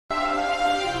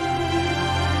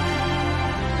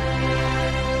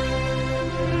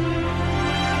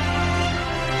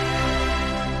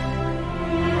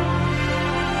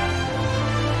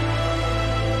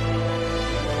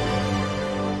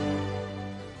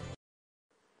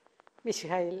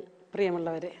മിശിഹായിൽ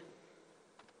പ്രിയമുള്ളവരെ,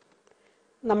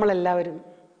 നമ്മളെല്ലാവരും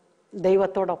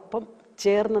ദൈവത്തോടൊപ്പം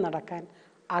ചേർന്ന് നടക്കാൻ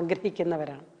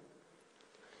ആഗ്രഹിക്കുന്നവരാണ്.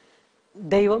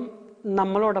 ദൈവം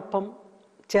നമ്മളോടൊപ്പം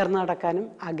ചേർന്ന് നടക്കാനും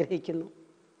ആഗ്രഹിക്കുന്നു.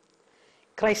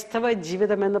 ക്രൈസ്തവ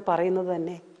ജീവിതമെന്ന് പറയുന്നത്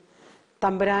തന്നെ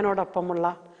തമ്പുരാനോടൊപ്പമുള്ള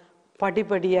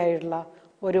പടിപടിയായുള്ള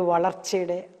ഒരു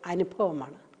വളർച്ചയുടെ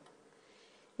അനുഭവമാണ്.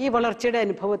 ഈ വളർച്ചയുടെ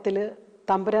അനുഭവത്തിൽ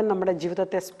തമ്പുരാൻ നമ്മുടെ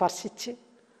ജീവിതത്തെ സ്പർശിച്ച്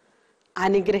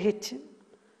അനുഗ്രഹിച്ച്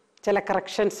ചില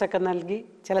കറക്ഷൻസൊക്കെ നൽകി,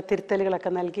 ചില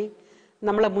തിരുത്തലുകളൊക്കെ നൽകി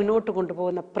നമ്മളെ മുന്നോട്ട്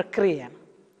കൊണ്ടുപോകുന്ന പ്രക്രിയയാണ്.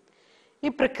 ഈ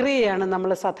പ്രക്രിയയാണ്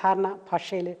നമ്മൾ സാധാരണ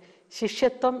ഭാഷയിൽ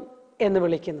ശിഷ്യത്വം എന്ന്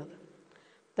വിളിക്കുന്നത്.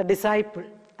 ദ ഡിസൈപ്പിൾ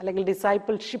അല്ലെങ്കിൽ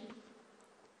ഡിസൈപ്പിൾഷിപ്പ്.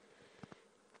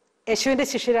 യേശുവിൻ്റെ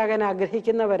ശിഷ്യരാകാൻ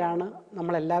ആഗ്രഹിക്കുന്നവരാണ്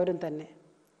നമ്മളെല്ലാവരും തന്നെ.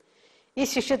 ഈ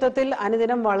ശിഷ്യത്വത്തിൽ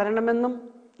അനുദിനം വളരണമെന്നും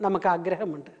നമുക്ക്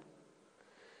ആഗ്രഹമുണ്ട്.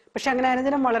 പക്ഷെ അങ്ങനെ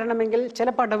അനുദിനം വളരണമെങ്കിൽ ചില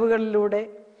പടവുകളിലൂടെ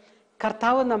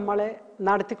കർത്താവ് നമ്മളെ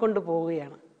നടത്തിക്കൊണ്ടു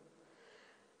പോവുകയാണ്.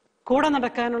 കൂടെ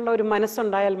നടക്കാനുള്ള ഒരു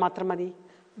മനസ്സുണ്ടായാൽ മാത്രം മതി,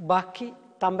 ബാക്കി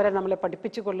തമ്പുരാൻ നമ്മളെ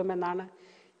പഠിപ്പിച്ചു കൊള്ളുമെന്നാണ്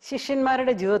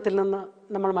ശിഷ്യന്മാരുടെ ജീവിതത്തിൽ നിന്ന്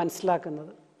നമ്മൾ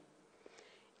മനസ്സിലാക്കുന്നത്.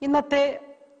 ഇന്നത്തെ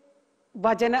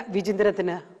വചന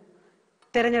വിചിന്തനത്തിന്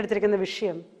തിരഞ്ഞെടുത്തിരിക്കുന്ന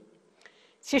വിഷയം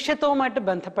ശിഷ്യത്വവുമായിട്ട്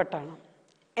ബന്ധപ്പെട്ടാണ്.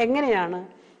 എങ്ങനെയാണ്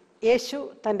യേശു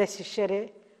തൻ്റെ ശിഷ്യരെ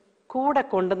കൂടെ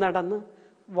കൊണ്ടു നടന്ന്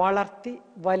വളർത്തി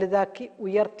വലുതാക്കി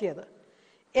ഉയർത്തിയത്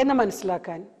എന്ന്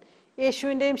മനസ്സിലാക്കാൻ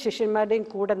യേശുവിൻ്റെയും ശിഷ്യന്മാരുടെയും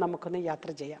കൂടെ നമുക്കൊന്ന് യാത്ര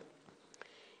ചെയ്യാം.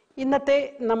 ഇന്നത്തെ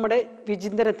നമ്മുടെ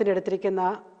വിചിന്തനത്തിനെടുത്തിരിക്കുന്ന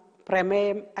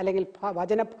പ്രമേയം അല്ലെങ്കിൽ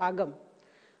വചനഭാഗം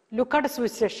ലൂക്കായുടെ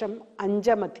സുവിശേഷം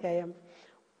 5-ാം അധ്യായം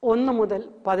 1 മുതൽ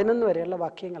 11 വരെയുള്ള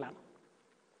വാക്യങ്ങളാണ്.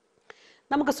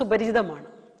 നമുക്ക് സുപരിചിതമാണ്.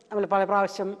 നമ്മൾ പല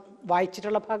പ്രാവശ്യം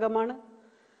വായിച്ചിട്ടുള്ള ഭാഗമാണ്,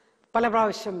 പല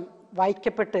പ്രാവശ്യം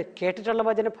വായിക്കപ്പെട്ട് കേട്ടിട്ടുള്ള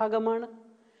വചനഭാഗമാണ്.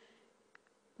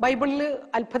 ബൈബിളിൽ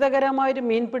അത്ഭുതകരമായൊരു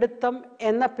മീൻപിടുത്തം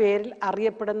എന്ന പേരിൽ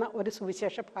അറിയപ്പെടുന്ന ഒരു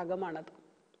സുവിശേഷ ഭാഗമാണത്.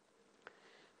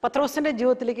 പത്രോസിൻ്റെ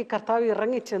ജീവിതത്തിലേക്ക് കർത്താവ്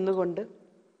ഇറങ്ങിച്ചെന്നുകൊണ്ട്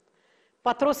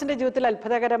പത്രോസിൻ്റെ ജീവിതത്തിൽ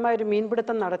അത്ഭുതകരമായൊരു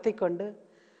മീൻപിടുത്തം നടത്തിക്കൊണ്ട്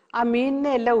ആ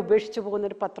മീനിനെ എല്ലാം ഉപേക്ഷിച്ചു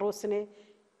പോകുന്നൊരു പത്രോസിനെ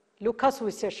ലൂക്കാ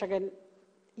സുവിശേഷകൻ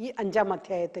ഈ 5-ാം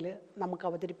അധ്യായത്തിൽ നമുക്ക്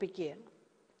അവതരിപ്പിക്കുകയാണ്.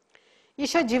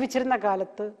 ഈശോ ജീവിച്ചിരുന്ന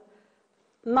കാലത്ത്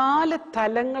 4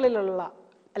 തലങ്ങളിലുള്ള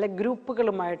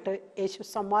ഗ്രൂപ്പുകളുമായിട്ട് യേശു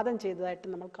സംവാദം ചെയ്തതായിട്ട്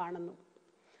നമ്മൾ കാണുന്നു.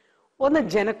 ഒന്ന്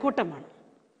ജനക്കൂട്ടമാണ്.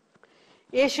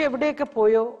 യേശു എവിടെയൊക്കെ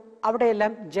പോയോ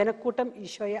അവിടെയെല്ലാം ജനക്കൂട്ടം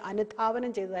ഈശോയെ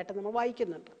അനുധാവനം ചെയ്തതായിട്ട് നമ്മൾ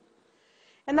വായിക്കുന്നുണ്ട്.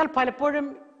 എന്നാൽ പലപ്പോഴും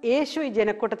യേശു ഈ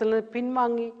ജനക്കൂട്ടത്തിൽ നിന്ന്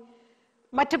പിൻവാങ്ങി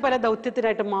മറ്റു പല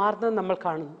ദൗത്യത്തിനായിട്ട് മാറുന്നത് നമ്മൾ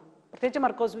കാണുന്നു. പ്രത്യേകിച്ച്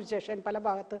മർക്കോസ് സുവിശേഷൻ പല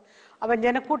ഭാഗത്ത് അവൻ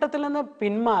ജനക്കൂട്ടത്തിൽ നിന്ന്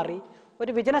പിന്മാറി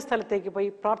ഒരു വിജന സ്ഥലത്തേക്ക് പോയി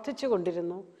പ്രാർത്ഥിച്ചു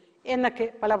കൊണ്ടിരുന്നു എന്നൊക്കെ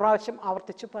പല പ്രാവശ്യം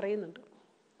ആവർത്തിച്ച് പറയുന്നുണ്ട്.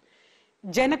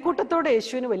 ജനക്കൂട്ടത്തോട്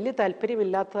യേശുവിന് വലിയ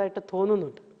താല്പര്യമില്ലാത്തതായിട്ട്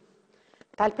തോന്നുന്നുണ്ട്.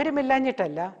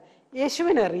 താല്പര്യമില്ലാഞ്ഞിട്ടല്ല,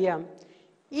 യേശുവിനറിയാം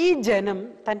ഈ ജനം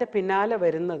തൻ്റെ പിന്നാലെ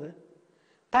വരുന്നത്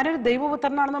താനൊരു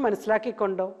ദൈവപുത്രനാണെന്ന്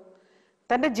മനസ്സിലാക്കിക്കൊണ്ടോ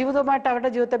തൻ്റെ ജീവിതവുമായിട്ട്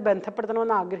അവരുടെ ജീവിതത്തെ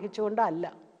ബന്ധപ്പെടുത്തണമെന്ന് ആഗ്രഹിച്ചുകൊണ്ടോ അല്ല,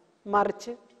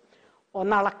 മറിച്ച്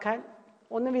ഒന്ന് അളക്കാൻ,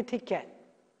 ഒന്ന് വിധിക്കാൻ,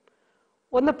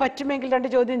 ഒന്ന് പറ്റുമെങ്കിൽ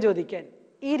 2 ചോദ്യം ചോദിക്കാൻ,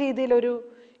 ഈ രീതിയിലൊരു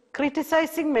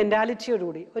ക്രിറ്റിസൈസിങ്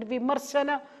മെൻറ്റാലിറ്റിയോടുകൂടി, ഒരു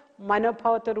വിമർശന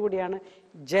മനോഭാവത്തോടു കൂടിയാണ്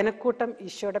ജനക്കൂട്ടം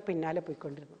ഈശോയുടെ പിന്നാലെ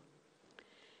പോയിക്കൊണ്ടിരുന്നത്.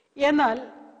 എന്നാൽ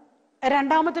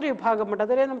രണ്ടാമത്തെ ഒരു വിഭാഗമുണ്ട്,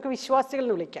 അതിനെ നമുക്ക് വിശ്വാസികൾ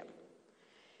എന്ന് വിളിക്കാം.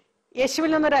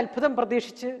 യേശുവിൽ നിന്നൊരു അത്ഭുതം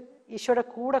പ്രതീക്ഷിച്ച് ഈശോയുടെ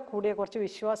കൂടെ കൂടിയ കുറച്ച്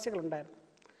വിശ്വാസികളുണ്ടായിരുന്നു.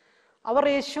 അവർ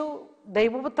യേശു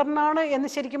ദൈവപുത്രനാണ് എന്ന്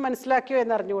ശരിക്കും മനസ്സിലാക്കിയോ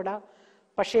എന്നറിഞ്ഞുകൂടാ.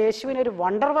 പക്ഷേ യേശുവിനെ ഒരു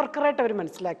വണ്ടർ വർക്കറായിട്ട് അവർ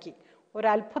മനസ്സിലാക്കി, ഒരു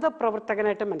അത്ഭുത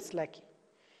പ്രവർത്തകനായിട്ട് മനസ്സിലാക്കി.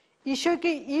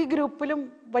 ഈശോയ്ക്ക് ഈ ഗ്രൂപ്പിലും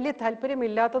വലിയ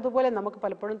താല്പര്യമില്ലാത്തതുപോലെ നമുക്ക്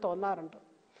പലപ്പോഴും തോന്നാറുണ്ട്.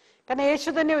 കാരണം യേശു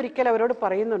തന്നെ ഒരിക്കൽ അവരോട്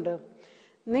പറയുന്നുണ്ട്,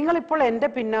 നിങ്ങളിപ്പോൾ എൻ്റെ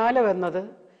പിന്നാലെ വന്നത്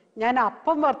ഞാൻ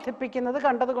അപ്പം വർദ്ധിപ്പിക്കുന്നത്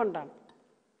കണ്ടതുകൊണ്ടാണ്.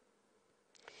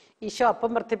 ഈശോ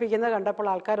അപ്പം വർദ്ധിപ്പിക്കുന്നത് കണ്ടപ്പോൾ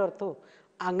ആൾക്കാർ ഓർത്തു,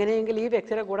 അങ്ങനെയെങ്കിൽ ഈ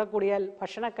വ്യക്തിയുടെ കൂടെ കൂടിയാൽ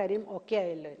ഭക്ഷണക്കാര്യം ഒക്കെ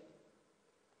ആയല്ലോ.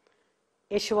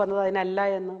 യേശു വന്നത് അതിനല്ല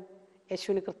എന്ന്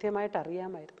യേശുവിന് കൃത്യമായിട്ട്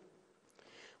അറിയാമായിരുന്നു.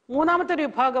 മൂന്നാമത്തെ ഒരു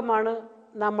വിഭാഗമാണ്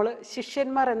നമ്മൾ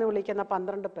ശിഷ്യന്മാർ എന്ന് വിളിക്കുന്ന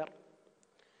 12 പേർ.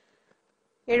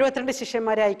 72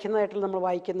 ശിഷ്യന്മാരെ അയക്കുന്നതായിട്ട് നമ്മൾ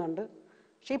വായിക്കുന്നുണ്ട്.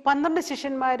 പക്ഷെ ഈ 12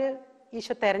 ശിഷ്യന്മാർ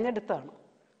ഈശോ തെരഞ്ഞെടുത്താണ്.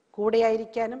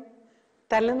 കൂടെയായിരിക്കാനും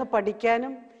തന്നിൽ നിന്ന്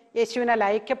പഠിക്കാനും യേശുവിനാൽ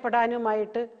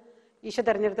അയക്കപ്പെടാനുമായിട്ട് ഈശോ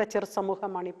തിരഞ്ഞെടുത്ത ചെറു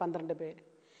സമൂഹമാണ് ഈ 12 പേര്.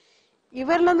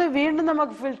 ഇവരിൽ നിന്ന് വീണ്ടും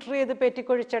നമുക്ക് ഫിൽട്ടർ ചെയ്ത്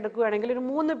പെറ്റിക്കൊഴിച്ചെടുക്കുകയാണെങ്കിൽ ഒരു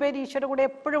 3 പേര് ഈശോയുടെ കൂടെ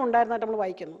എപ്പോഴും ഉണ്ടായിരുന്നതായിട്ട് നമ്മൾ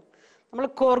വായിക്കുന്നു. നമ്മൾ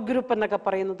കോർ ഗ്രൂപ്പ് എന്നൊക്കെ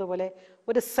പറയുന്നത് പോലെ,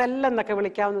 ഒരു സെൽ എന്നൊക്കെ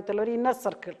വിളിക്കാവുന്നതിലുള്ള ഒരു ഇന്നർ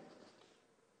സർക്കിൾ.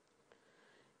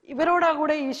 ഇവരോടാ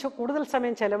കൂടെ ഈശോ കൂടുതൽ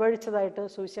സമയം ചെലവഴിച്ചതായിട്ട്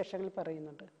സുവിശേഷങ്ങളിൽ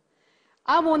പറയുന്നുണ്ട്.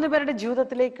 ആ 3 പേരുടെ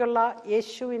ജീവിതത്തിലേക്കുള്ള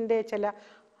യേശുവിൻ്റെ ചില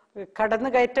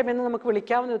കടന്നുകയറ്റം എന്ന് നമുക്ക്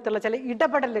വിളിക്കാവുന്ന വിധത്തിലുള്ള ചില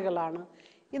ഇടപെടലുകളാണ്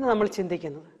ഇന്ന് നമ്മൾ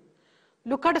ചിന്തിക്കുന്നത്.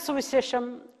 ലൂക്കായുടെ സുവിശേഷം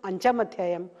 5-ാം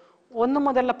അധ്യായം 1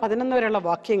 മുതലുള്ള 11 വരെയുള്ള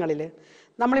വാക്യങ്ങളിൽ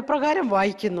നമ്മൾ ഇപ്രകാരം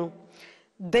വായിക്കുന്നു: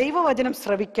 ദൈവവചനം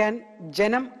ശ്രവിക്കാൻ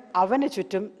ജനം അവന്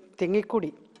ചുറ്റും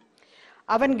തിങ്ങിക്കൂടി.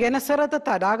 അവൻ ഗനസറത്ത്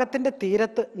തടാകത്തിന്റെ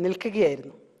തീരത്ത്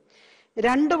നിൽക്കുകയായിരുന്നു.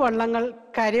 2 വള്ളങ്ങൾ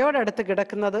കരയോടടുത്ത്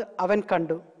കിടക്കുന്നത് അവൻ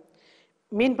കണ്ടു.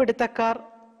 മീൻപിടുത്തക്കാർ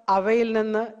അവയിൽ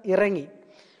നിന്ന് ഇറങ്ങി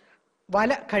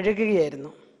വല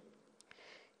കഴുകുകയായിരുന്നു.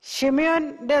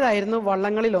 ശിമയോന്റേതായിരുന്നു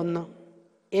വള്ളങ്ങളിൽ ഒന്ന്.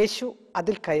 യേശു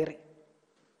അതിൽ കയറി.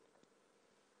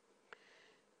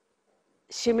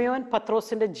 ശിമയോൻ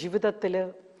പത്രോസിന്റെ ജീവിതത്തിൽ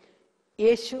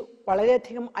യേശു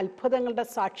വളരെയധികം അത്ഭുതങ്ങളുടെ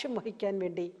സാക്ഷ്യം വഹിക്കാൻ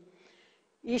വേണ്ടി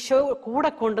ഈശോ കൂടെ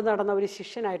കൊണ്ടു നടന്ന ഒരു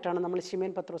ശിഷ്യനായിട്ടാണ് നമ്മൾ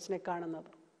ശിമയോൻ പത്രോസിനെ കാണുന്നത്.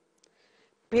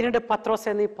 പിന്നീട് പത്രോസ്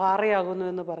എന്നീ പാറയാകുന്നു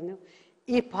എന്ന് പറഞ്ഞു.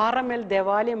 ഈ പാറമേൽ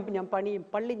ദേവാലയം ഞാൻ പണിയും,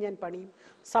 പള്ളി ഞാൻ പണിയും,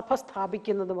 സഭ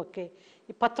സ്ഥാപിക്കുന്നതുമൊക്കെ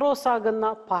ഈ പത്രോസാകുന്ന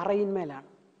പാറയിന്മേലാണ്.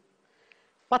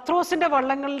 പത്രോസിന്റെ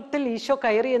വള്ളങ്ങളിൽ ഈശോ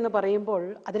കയറി എന്ന് പറയുമ്പോൾ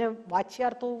അതിന്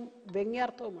വാച്യാർത്ഥവും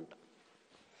വ്യംഗ്യാർത്ഥവുമുണ്ട്.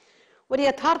 ഒരു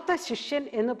യഥാർത്ഥ ശിഷ്യൻ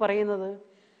എന്ന് പറയുന്നത്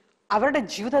അവരുടെ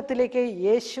ജീവിതത്തിലേക്ക്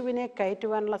യേശുവിനെ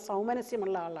കയറ്റുവാനുള്ള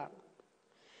സൗമനസ്യമുള്ള ആളാണ്.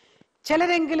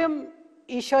 ചിലരെങ്കിലും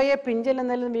ഈശോയെ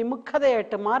പിഞ്ചെല്ലുന്നതിൽ നിന്ന്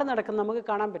വിമുഖതയായിട്ട് മാറി നടക്കുന്ന നമുക്ക്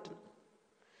കാണാൻ പറ്റും.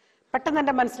 പെട്ടെന്ന്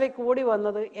എൻ്റെ മനസ്സിലേക്ക് ഓടി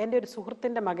വന്നത് എൻ്റെ ഒരു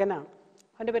സുഹൃത്തിൻ്റെ മകനാണ്.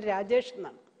 അവൻ്റെ പേര് രാജേഷ്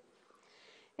എന്നാണ്.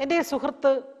 എൻ്റെ ഈ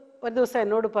സുഹൃത്ത് ഒരു ദിവസം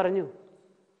എന്നോട് പറഞ്ഞു,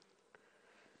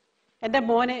 എൻ്റെ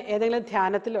മോനെ ഏതെങ്കിലും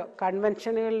ധ്യാനത്തിലോ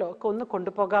കൺവെൻഷനുകളിലോ ഒക്കെ ഒന്ന്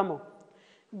കൊണ്ടുപോകാമോ?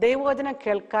 ദൈവവചനം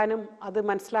കേൾക്കാനും അത്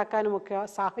മനസ്സിലാക്കാനും ഒക്കെ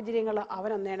സാഹചര്യങ്ങൾ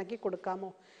അവനൊന്ന് ഇണക്കി കൊടുക്കാമോ?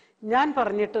 ഞാൻ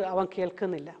പറഞ്ഞിട്ട് അവൻ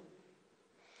കേൾക്കുന്നില്ല.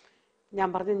 ഞാൻ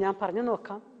പറഞ്ഞു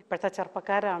നോക്കാം, ഇപ്പോഴത്തെ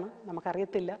ചെറുപ്പക്കാരാണ്,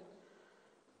 നമുക്കറിയത്തില്ല,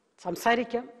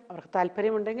 സംസാരിക്കാം, അവർക്ക്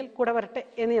താല്പര്യമുണ്ടെങ്കിൽ കൂടെ വരട്ടെ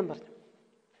എന്ന് ഞാൻ പറഞ്ഞു.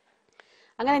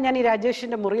 അങ്ങനെ ഞാൻ ഈ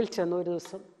രാജേഷിൻ്റെ മുറിയിൽ ചെന്നു. ഒരു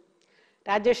ദിവസം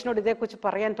രാജേഷിനോട് ഇതേക്കുറിച്ച്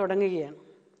പറയാൻ തുടങ്ങുകയാണ്.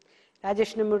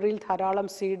 രാജേഷിൻ്റെ മുറിയിൽ ധാരാളം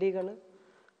CD-കൾ,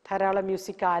 ധാരാളം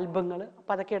മ്യൂസിക് ആൽബങ്ങൾ.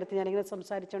 അപ്പോൾ അതൊക്കെ എടുത്ത് ഞാനിങ്ങനെ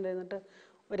സംസാരിച്ചുകൊണ്ടിരുന്നിട്ട്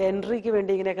ഒരു എൻട്രിക്ക്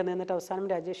വേണ്ടി ഇങ്ങനെയൊക്കെ നിന്നിട്ട് അവസാനം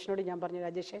രാജേഷിനോട് ഞാൻ പറഞ്ഞു,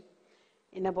 രാജേഷേ,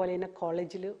 പോലെ ഇന്ന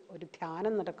കോളേജിൽ ഒരു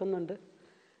ധ്യാനം നടക്കുന്നുണ്ട്,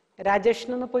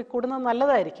 രാജേഷിനൊന്ന് പോയി കൂടുന്നത്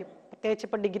നല്ലതായിരിക്കും. പ്രത്യേകിച്ച്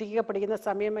ഇപ്പം ഡിഗ്രിക്കൊക്കെ പഠിക്കുന്ന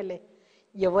സമയമല്ലേ,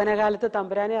 യൗവനകാലത്ത്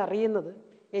തമ്പുരാനെ അറിയുന്നത്,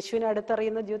 യേശുവിനെ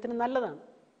അടുത്തറിയുന്ന ജീവിതത്തിന് നല്ലതാണ്.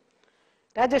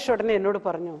 രാജേഷ് ഉടനെ എന്നോട്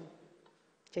പറഞ്ഞു,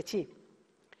 ചേച്ചി,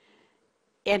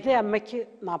 എൻ്റെ അമ്മയ്ക്ക്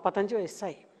 45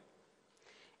 വയസ്സായി,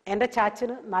 എൻ്റെ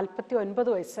ചാച്ചന് 49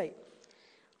 വയസ്സായി.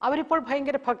 അവരിപ്പോൾ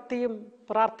ഭയങ്കര ഭക്തിയും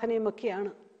പ്രാർത്ഥനയും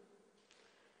ഒക്കെയാണ്.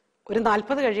 ഒരു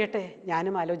 40 കഴിയട്ടെ,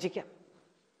 ഞാനും ആലോചിക്കാം.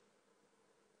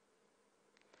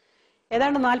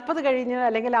 ഏതാണ്ട് 40 കഴിഞ്ഞ്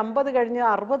അല്ലെങ്കിൽ 50 കഴിഞ്ഞ്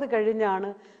 60 കഴിഞ്ഞാണ്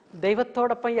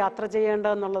ദൈവത്തോടൊപ്പം യാത്ര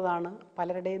ചെയ്യേണ്ടതെന്നുള്ളതാണ്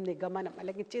പലരുടെയും നിഗമനം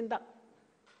അല്ലെങ്കിൽ ചിന്ത.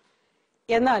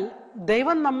 എന്നാൽ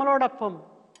ദൈവം നമ്മളോടൊപ്പം,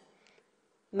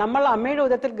 നമ്മൾ അമ്മയുടെ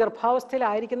ഉദരത്തിൽ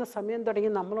ഗർഭാവസ്ഥയിലായിരിക്കുന്ന സമയം തുടങ്ങി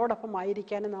നമ്മളോടൊപ്പം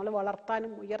ആയിരിക്കാനും നമ്മളെ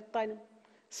വളർത്താനും ഉയർത്താനും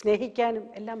സ്നേഹിക്കാനും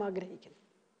എല്ലാം ആഗ്രഹിക്കുന്നു.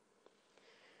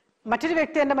 മറ്റൊരു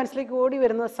വ്യക്തി എൻ്റെ മനസ്സിലേക്ക് ഓടി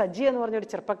വരുന്നത് സജി എന്ന് പറഞ്ഞൊരു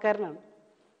ചെറുപ്പക്കാരനാണ്.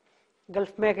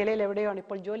 ഗൾഫ് മേഖലയിൽ എവിടെയാണ്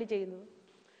ഇപ്പോൾ ജോലി ചെയ്യുന്നത്.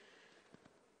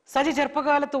 സജി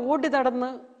ചെറുപ്പകാലത്ത് ഓടി നടന്ന്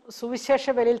സുവിശേഷ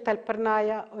വേലയിൽ തൽപരനായ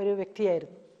ഒരു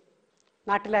വ്യക്തിയായിരുന്നു.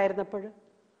 നാട്ടിലായിരുന്നപ്പോൾ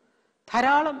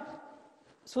ധാരാളം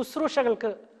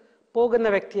ശുശ്രൂഷകൾക്ക് പോകുന്ന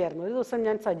വ്യക്തിയായിരുന്നു. ഒരു ദിവസം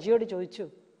ഞാൻ സജിയോട് ചോദിച്ചു,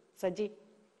 സജി,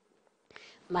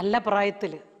 നല്ല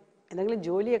പ്രായത്തിൽ എന്തെങ്കിലും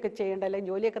ജോലിയൊക്കെ ചെയ്യേണ്ട അല്ലെങ്കിൽ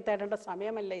ജോലിയൊക്കെ തേടേണ്ട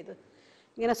സമയമല്ല ഇത്,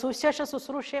 ഇങ്ങനെ സുവിശേഷ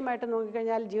ശുശ്രൂഷയുമായിട്ട്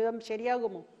നോക്കിക്കഴിഞ്ഞാൽ ജീവിതം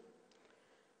ശരിയാകുമോ?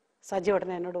 സജി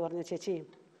ഉടനെ എന്നോട് പറഞ്ഞു, ചേച്ചി,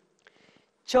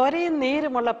 ചോരയും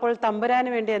നീരുമുള്ളപ്പോൾ തമ്പുരാന്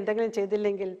വേണ്ടി എന്തെങ്കിലും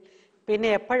ചെയ്തില്ലെങ്കിൽ പിന്നെ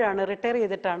എപ്പോഴാണ്? റിട്ടയർ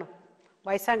ചെയ്തിട്ടാണോ?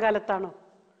 വയസ്സാം കാലത്താണോ?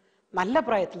 നല്ല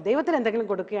പ്രായത്തിൽ ദൈവത്തിന് എന്തെങ്കിലും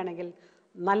കൊടുക്കുകയാണെങ്കിൽ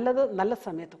നല്ലത് നല്ല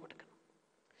സമയത്ത് കൊടുക്കണം.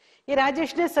 ഈ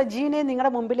രാജേഷിനെ സജീവിനെ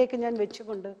നിങ്ങളുടെ മുമ്പിലേക്ക് ഞാൻ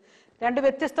വെച്ചുകൊണ്ട് 2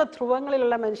 വ്യത്യസ്ത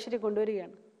ധ്രുവങ്ങളിലുള്ള മനുഷ്യരെ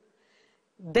കൊണ്ടുവരികയാണ്.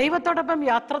 ദൈവത്തോടൊപ്പം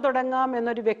യാത്ര തുടങ്ങാം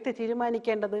എന്നൊരു വ്യക്തി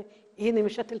തീരുമാനിക്കേണ്ടത് ഈ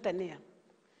നിമിഷത്തിൽ തന്നെയാണ്.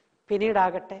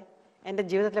 പിന്നീടാകട്ടെ, എൻ്റെ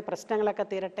ജീവിതത്തിലെ പ്രശ്നങ്ങളൊക്കെ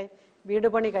തീരട്ടെ, വീട്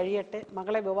പണി കഴിയട്ടെ,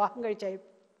 മകളെ വിവാഹം കഴിച്ച്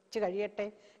കഴിയട്ടെ,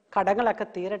 കടങ്ങളൊക്കെ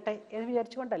തീരട്ടെ എന്ന്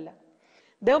വിചാരിച്ചുകൊണ്ടല്ല.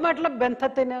 ദൈവമായിട്ടുള്ള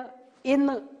ബന്ധത്തിന്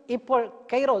ഇന്ന് ഇപ്പോൾ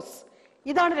കൈറോസ്,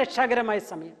 ഇതാണ് രക്ഷാകരമായ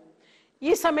സമയം.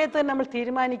 ഈ സമയത്ത് നമ്മൾ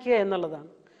തീരുമാനിക്കുക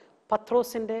എന്നുള്ളതാണ്.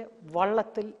 പത്രോസിൻ്റെ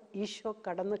വള്ളത്തിൽ ഈശോ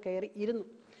കടന്നു കയറി ഇരുന്നു.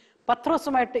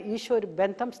 പത്രോസുമായിട്ട് ഈശോ ഒരു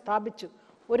ബന്ധം സ്ഥാപിച്ചു,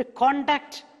 ഒരു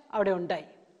കോണ്ടാക്ട് അവിടെ ഉണ്ടായി.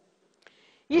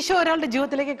 ഈശോ ഒരാളുടെ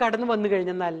ജീവിതത്തിലേക്ക് കടന്നു വന്നു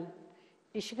കഴിഞ്ഞാൽ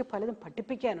ഈശോയ്ക്ക് പലതും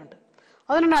പഠിപ്പിക്കാനുണ്ട്.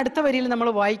 അതുകൊണ്ടാണ് അടുത്ത വരിയിൽ നമ്മൾ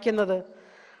വായിക്കുന്നത്,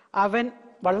 അവൻ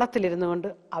വള്ളത്തിലിരുന്നു കൊണ്ട്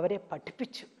അവരെ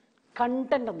പഠിപ്പിച്ചു.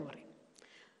 കണ്ടന്റ് എന്ന് പറയും,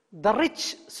 ദ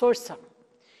റിച്ച് സോഴ്സാണ്.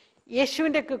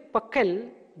 യേശുവിൻ്റെ പക്കൽ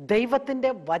ദൈവത്തിൻ്റെ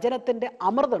വചനത്തിൻ്റെ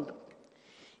അമൃതുണ്ട്.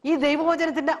 ഈ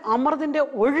ദൈവവചനത്തിൻ്റെ അമൃതിൻ്റെ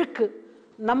ഒഴുക്ക്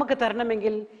നമുക്ക്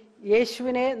തരണമെങ്കിൽ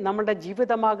യേശുവിനെ നമ്മുടെ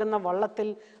ജീവിതമാകുന്ന വള്ളത്തിൽ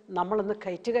നമ്മളൊന്ന്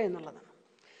കയറ്റുക എന്നുള്ളതാണ്.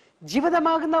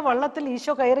 ജീവിതമാകുന്ന വള്ളത്തിൽ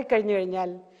ഈശോ കയറി കഴിഞ്ഞു കഴിഞ്ഞാൽ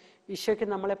ഈശോയ്ക്ക്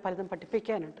നമ്മളെ പലതും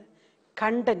പഠിപ്പിക്കാനുണ്ട്.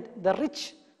 Content, the rich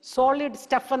solid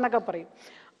stuff എന്നൊക്കെ പറയും.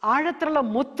 ആഴത്തിലുള്ള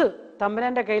മുത്ത്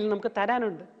തമ്പുരാന്റെ കയ്യിൽ നമുക്ക്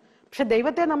തരാനുണ്ട്. പക്ഷെ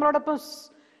ദൈവത്തെ നമ്മളോടൊപ്പം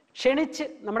ക്ഷണിച്ച്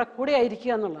നമ്മുടെ കൂടെ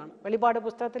ആയിരിക്കുക എന്നുള്ളതാണ്. വെളിപാട്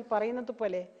പുസ്തകത്തിൽ പറയുന്നത്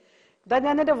പോലെ, ഇതാ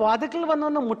ഞാൻ എൻ്റെ വാതിൽക്കൽ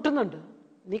വന്നൊന്ന് മുട്ടുന്നുണ്ട്,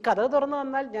 നീ കതക് തുറന്നു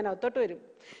വന്നാൽ ഞാൻ അകത്തോട്ട് വരും,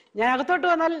 ഞാൻ അകത്തോട്ട്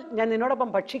വന്നാൽ ഞാൻ നിന്നോടൊപ്പം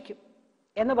ഭക്ഷിക്കും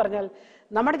എന്ന് പറഞ്ഞാൽ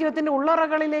നമ്മുടെ ജീവിതത്തിൻ്റെ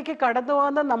ഉള്ളറകളിലേക്ക് കടന്നു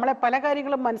പോകുന്ന നമ്മളെ പല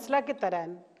കാര്യങ്ങളും മനസ്സിലാക്കി തരാൻ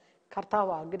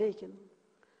കർത്താവ് ആഗ്രഹിക്കുന്നു.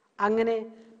 അങ്ങനെ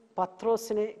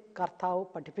പത്രോസിനെ കർത്താവ്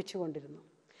പഠിപ്പിച്ചുകൊണ്ടിരുന്നു.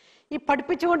 ഈ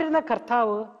പഠിപ്പിച്ചുകൊണ്ടിരുന്ന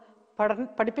കർത്താവ്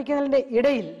പഠിപ്പിക്കുന്നതിൻ്റെ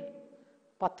ഇടയിൽ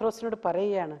പത്രോസിനോട്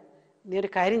പറയുകയാണ്, നീ ഒരു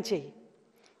കാര്യം ചെയ്യ്,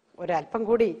 ഒരല്പം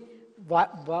കൂടി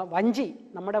വഞ്ചി,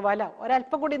 നമ്മുടെ വല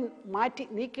ഒരല്പം കൂടി മാറ്റി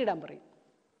നീക്കിയിടാൻ പറയും.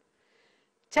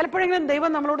 ചിലപ്പോഴെങ്കിലും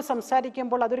ദൈവം നമ്മളോട്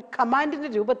സംസാരിക്കുമ്പോൾ അതൊരു കമാൻഡിൻ്റെ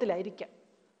രൂപത്തിലായിരിക്കാം.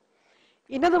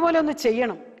 ഇന്നതുപോലെ ഒന്ന്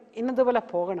ചെയ്യണം, ഇന്നതുപോലെ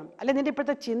പോകണം, അല്ലെ നിന്റെ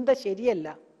ഇപ്പോഴത്തെ ചിന്ത ശരിയല്ല,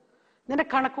 നിന്റെ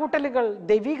കണക്കൂട്ടലുകൾ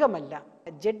ദൈവികമല്ല,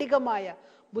 ജഡികമായ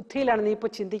ബുദ്ധിയിലാണ് നീ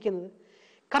ഇപ്പോൾ ചിന്തിക്കുന്നത്.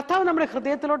 കർത്താവ് നമ്മുടെ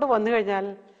ഹൃദയത്തിലോട്ട് വന്നു കഴിഞ്ഞാൽ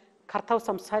കർത്താവ്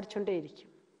സംസാരിച്ചുകൊണ്ടേയിരിക്കും.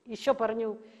 ഈശോ പറഞ്ഞു,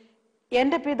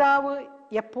 എൻ്റെ പിതാവ്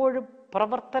എപ്പോഴും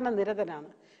പ്രവർത്തന നിരതനാണ്.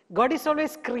 God is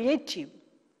always creative.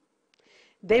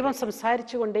 ദൈവം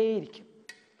സംസാരിച്ചു കൊണ്ടേയിരിക്കും.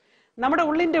 നമ്മുടെ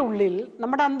ഉള്ളിൻ്റെ ഉള്ളിൽ,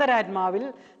 നമ്മുടെ അന്തരാത്മാവിൽ,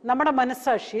 നമ്മുടെ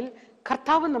മനസ്സാക്ഷിയിൽ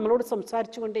കർത്താവ് നമ്മളോട്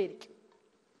സംസാരിച്ചു കൊണ്ടേയിരിക്കും.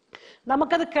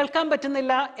 നമുക്കത് കേൾക്കാൻ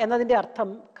പറ്റുന്നില്ല എന്നതിൻ്റെ അർത്ഥം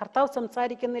കർത്താവ്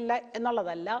സംസാരിക്കുന്നില്ല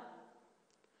എന്നുള്ളതല്ല.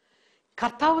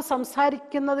 കർത്താവ്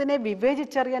സംസാരിക്കുന്നതിനെ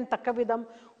വിവേചിച്ചറിയാൻ തക്കവിധം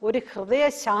ഒരു ഹൃദയ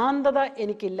ശാന്തത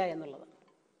എനിക്കില്ല എന്നുള്ളതാണ്.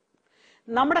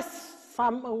 നമ്മുടെ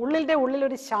ഉള്ളിൻ്റെ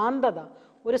ഉള്ളിലൊരു ശാന്തത,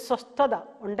 ഒരു സ്വസ്ഥത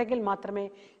ഉണ്ടെങ്കിൽ മാത്രമേ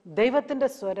ദൈവത്തിൻ്റെ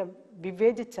സ്വരം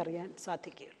വിവേചിച്ചറിയാൻ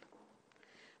സാധിക്കുകയുള്ളൂ.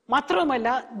 മാത്രവുമല്ല,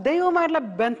 ദൈവവുമായിട്ടുള്ള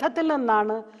ബന്ധത്തിൽ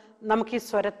നിന്നാണ് നമുക്ക് ഈ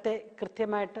സ്വരത്തെ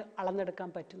കൃത്യമായിട്ട് അളന്നെടുക്കാൻ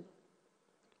പറ്റുന്നത്.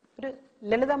 ഒരു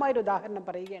ലളിതമായൊരു ഉദാഹരണം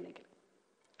പറയുകയാണെങ്കിൽ,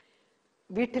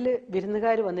 വീട്ടിൽ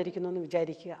വിരുന്നുകാർ വന്നിരിക്കുന്നു എന്ന്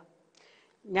വിചാരിക്കുക.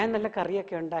 ഞാൻ നല്ല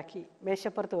കറിയൊക്കെ ഉണ്ടാക്കി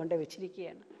മേശപ്പുറത്ത് കൊണ്ട്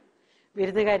വെച്ചിരിക്കുകയാണ്.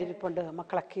 വിരുന്നുകാരിരിപ്പുണ്ട്,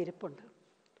 മക്കളൊക്കെ ഇരിപ്പുണ്ട്,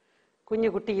 കുഞ്ഞു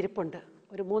കുട്ടി ഇരിപ്പുണ്ട്,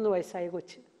 ഒരു 3 വയസ്സായ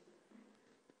കൊച്ച്.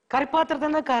 കറിപ്പാത്രത്തിൽ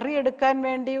നിന്ന് കറി എടുക്കാൻ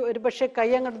വേണ്ടി ഒരു പക്ഷേ കൈ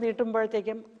അങ്ങോട്ട്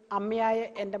നീട്ടുമ്പോഴത്തേക്കും അമ്മയായ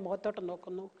എൻ്റെ മുഖത്തോട്ട്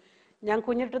നോക്കുന്നു, ഞാൻ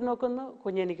കുഞ്ഞിട്ട് നോക്കുന്നു,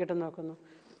 കുഞ്ഞെനിക്കിട്ട് നോക്കുന്നു.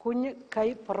 കുഞ്ഞ് കൈ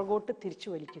പുറകോട്ട് തിരിച്ചു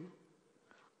വലിക്കുന്നു.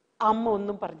 അമ്മ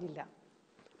ഒന്നും പറഞ്ഞില്ല.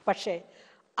 പക്ഷേ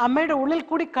അമ്മയുടെ ഉള്ളിൽ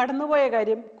കൂടി കടന്നുപോയ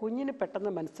കാര്യം കുഞ്ഞിന്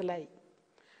പെട്ടെന്ന് മനസ്സിലായി.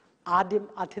 ആദ്യം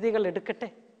അതിഥികൾ എടുക്കട്ടെ,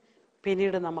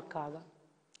 പിന്നീട് നമുക്കാകാം.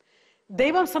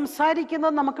 ദൈവം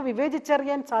സംസാരിക്കുന്നത് നമുക്ക്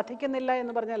വിവേചിച്ചറിയാൻ സാധിക്കുന്നില്ല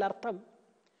എന്ന് പറഞ്ഞാൽ അർത്ഥം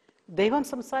ദൈവം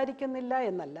സംസാരിക്കുന്നില്ല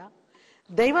എന്നല്ല.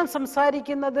 ദൈവം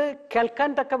സംസാരിക്കുന്നത് കേൾക്കാൻ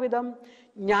തക്ക വിധം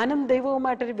ഞാനും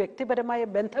ദൈവവുമായിട്ടൊരു വ്യക്തിപരമായ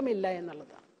ബന്ധമില്ല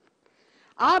എന്നുള്ളതാണ്.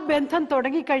 ആ ബന്ധം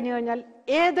തുടങ്ങിക്കഴിഞ്ഞു കഴിഞ്ഞാൽ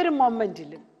ഏതൊരു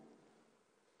മൊമെന്റിലും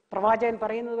പ്രവാചകൻ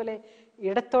പറയുന്നത് പോലെ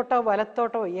ഇടത്തോട്ടോ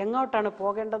വലത്തോട്ടോ എങ്ങോട്ടാണ്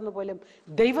പോകേണ്ടതെന്ന് പോലും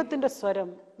ദൈവത്തിൻ്റെ സ്വരം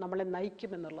നമ്മളെ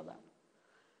നയിക്കുമെന്നുള്ളതാണ്.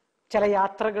 ചില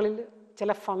യാത്രകളിൽ,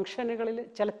 ചില ഫംഗ്ഷനുകളിൽ,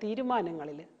 ചില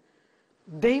തീരുമാനങ്ങളിൽ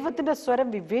ദൈവത്തിൻ്റെ സ്വരം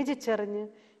വിവേചിച്ചറിഞ്ഞ്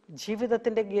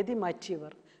ജീവിതത്തിൻ്റെ ഗതി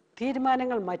മാറ്റിയവർ,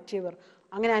 തീരുമാനങ്ങൾ മാറ്റിയവർ,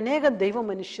 അങ്ങനെ അനേകം ദൈവ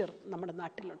മനുഷ്യർ നമ്മുടെ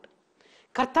നാട്ടിലുണ്ട്.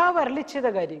 കർത്താവ് അരുളി ചെയ്ത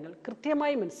കാര്യങ്ങൾ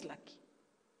കൃത്യമായി മനസ്സിലാക്കി.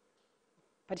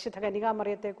 പരിശുദ്ധ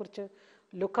കന്യകാമറിയത്തെക്കുറിച്ച്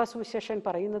ലൂക്കാ സുവിശേഷൻ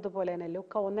പറയുന്നത് പോലെ തന്നെ,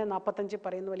 ലൂക്ക 1:45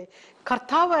 പറയുന്ന പോലെ,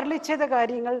 കർത്താവ് അരുളി ചെയ്ത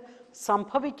കാര്യങ്ങൾ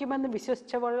സംഭവിക്കുമെന്ന്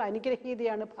വിശ്വസിച്ചവൾ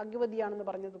അനുഗ്രഹീതയാണ്, ഭാഗ്യവതിയാണെന്ന്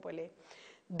പറഞ്ഞതുപോലെ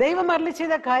ദൈവം അരുളി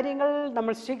ചെയ്ത കാര്യങ്ങൾ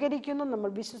നമ്മൾ സ്വീകരിക്കുന്നു, നമ്മൾ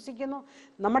വിശ്വസിക്കുന്നു,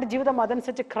 നമ്മുടെ ജീവിതം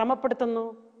അതനുസരിച്ച് ക്രമപ്പെടുത്തുന്നു.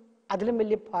 അതിലും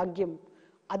വലിയ ഭാഗ്യം,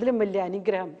 അതിലും വലിയ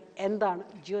അനുഗ്രഹം എന്താണ്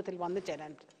ജീവിതത്തിൽ വന്നു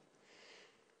ചേരാൻ?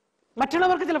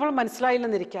 മറ്റുള്ളവർക്ക് ചിലപ്പോൾ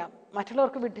മനസ്സിലായില്ലെന്നിരിക്കാം,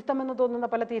 മറ്റുള്ളവർക്ക് വിഡ്ഢിത്തമെന്ന് തോന്നുന്ന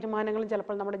പല തീരുമാനങ്ങളും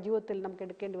ചിലപ്പോൾ നമ്മുടെ ജീവിതത്തിൽ നമുക്ക്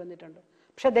എടുക്കേണ്ടി വന്നിട്ടുണ്ട്.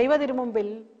 പക്ഷെ ദൈവത്തിരുമുമ്പിൽ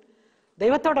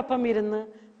ദൈവത്തോടൊപ്പം ഇരുന്ന്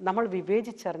നമ്മൾ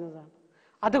വിവേചിച്ചറിഞ്ഞതാണ്.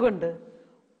 അതുകൊണ്ട്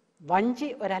വഞ്ചി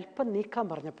ഒരല്പം നീക്കാൻ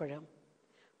പറഞ്ഞപ്പോഴും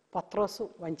പത്രോസ്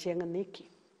വഞ്ചി അങ്ങ് നീക്കി.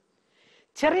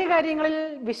 ചെറിയ കാര്യങ്ങളിൽ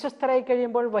വിശ്വസ്തരായി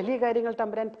കഴിയുമ്പോൾ വലിയ കാര്യങ്ങൾ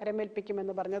തമ്പുരാൻ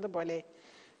ഫലമേൽപ്പിക്കുമെന്ന് പറഞ്ഞതുപോലെ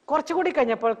കുറച്ചുകൂടി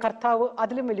കഴിഞ്ഞപ്പോൾ കർത്താവ്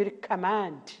അതിലും വലിയൊരു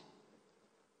കമാൻഡ്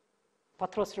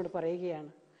പത്രോസിനോട് പറയുകയാണ്,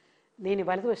 നീ ഇനി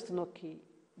വലതുവശത്ത് നോക്കി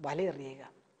വലയെറിയുക.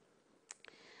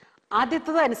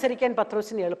 ആദ്യത്തത് അനുസരിക്കാൻ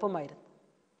പത്രോസിന് എളുപ്പമായിരുന്നു.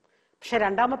 പക്ഷെ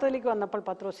രണ്ടാമത്തതിലേക്ക് വന്നപ്പോൾ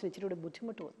പത്രോസിന് ഇച്ചിരി കൂടി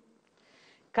ബുദ്ധിമുട്ട് വന്നു.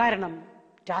 കാരണം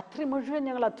രാത്രി മുഴുവൻ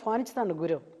ഞങ്ങൾ അധ്വാനിച്ചതാണ്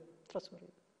ഗുരു. പത്രോസ്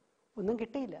പറയും, ഒന്നും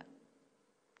കിട്ടിയില്ല.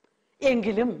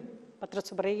 എങ്കിലും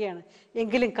പത്രോസ് പറയുകയാണ്,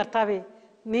 എങ്കിലും കർത്താവെ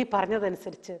നീ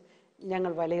പറഞ്ഞതനുസരിച്ച്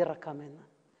ഞങ്ങൾ വലയിറക്കാമെന്ന്.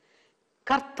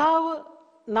 കർത്താവ്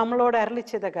നമ്മളോട് അരുളി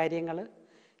ചെയ്ത കാര്യങ്ങൾ,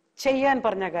 ചെയ്യാൻ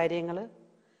പറഞ്ഞ കാര്യങ്ങൾ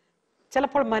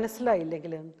ചിലപ്പോൾ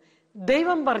മനസ്സിലായില്ലെങ്കിലും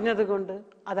ദൈവം പറഞ്ഞതുകൊണ്ട്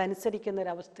അതനുസരിക്കുന്ന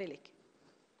ഒരവസ്ഥയിലേക്ക്.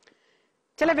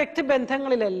 ചില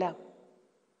വ്യക്തിബന്ധങ്ങളിലെല്ലാം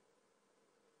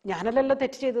ഞാനല്ലല്ലോ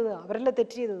തെറ്റ് ചെയ്തത്, അവരല്ല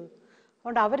തെറ്റ് ചെയ്തത്,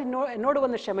 അതുകൊണ്ട് എന്നോട്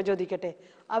വന്ന് ക്ഷമ ചോദിക്കട്ടെ,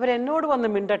 അവരെന്നോട് വന്ന്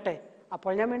മിണ്ടട്ടെ,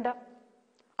 അപ്പോൾ ഞാൻ മിണ്ടാം.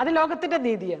 അത് ലോകത്തിൻ്റെ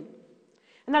നീതിയാണ്.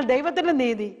 എന്നാൽ ദൈവത്തിൻ്റെ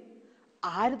നീതി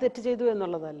ആര് തെറ്റ് ചെയ്തു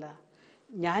എന്നുള്ളതല്ല,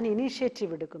 ഞാൻ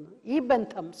ഇനീഷ്യേറ്റീവ് എടുക്കുന്നു ഈ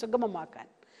ബന്ധം സുഗമമാക്കാൻ.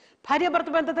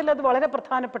 ഭാര്യാഭർത്തൃ ബന്ധത്തിൽ അത് വളരെ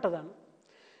പ്രധാനപ്പെട്ടതാണ്.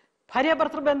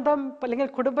 ഭാര്യാഭർത്തൃ ബന്ധം അല്ലെങ്കിൽ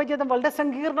കുടുംബജീവിതം വളരെ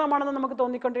സങ്കീർണമാണെന്ന് നമുക്ക്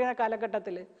തോന്നിക്കൊണ്ടിരിക്കുന്ന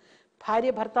കാലഘട്ടത്തിൽ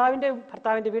ഭാര്യ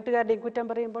ഭർത്താവിൻ്റെ വീട്ടുകാരുടെയും കുറ്റം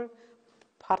പറയുമ്പോൾ,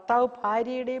 ഭർത്താവ്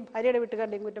ഭാര്യയുടെയും ഭാര്യയുടെ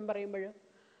വീട്ടുകാരുടെയും കുറ്റം പറയുമ്പോൾ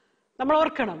നമ്മൾ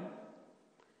ഓർക്കണം,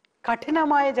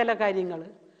 കഠിനമായ ചില കാര്യങ്ങൾ,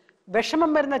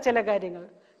 വിഷമം വരുന്ന ചില കാര്യങ്ങൾ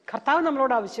കർത്താവ്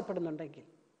നമ്മളോട് ആവശ്യപ്പെടുന്നുണ്ടെങ്കിൽ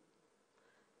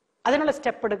അതിനുള്ള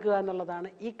സ്റ്റെപ്പ് എടുക്കുക എന്നുള്ളതാണ്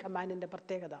ഈ കമാൻഡിൻ്റെ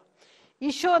പ്രത്യേകത.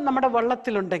 ഈശോ നമ്മുടെ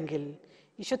വള്ളത്തിലുണ്ടെങ്കിൽ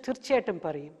ഈശോ തീർച്ചയായിട്ടും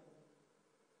പറയും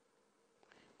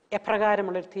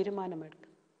എപ്രകാരമുള്ളൊരു തീരുമാനമെടുക്കും.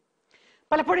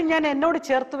 പലപ്പോഴും ഞാൻ എന്നോട്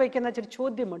ചേർത്ത് വയ്ക്കുന്ന ഒരു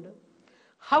ചോദ്യമുണ്ട്,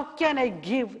 how can I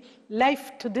give life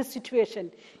to this situation?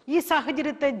 ഈ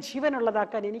സാഹചര്യത്തെ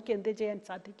ജീവനുള്ളതാക്കാൻ എനിക്ക് എന്ത് ചെയ്യാൻ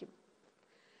സാധിക്കും?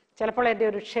 ചിലപ്പോൾ എൻ്റെ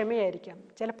ഒരു ക്ഷമയായിരിക്കാം,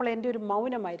 ചിലപ്പോൾ എൻ്റെ ഒരു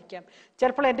മൗനമായിരിക്കാം,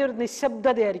 ചിലപ്പോൾ എൻ്റെ ഒരു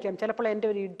നിശബ്ദതയായിരിക്കാം, ചിലപ്പോൾ എൻ്റെ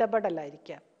ഒരു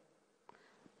ഇടപെടലായിരിക്കാം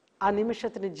ആ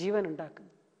നിമിഷത്തിന് ജീവൻ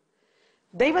ഉണ്ടാക്കുന്നു.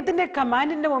 ദൈവത്തിൻ്റെ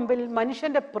കമാൻഡിൻ്റെ മുമ്പിൽ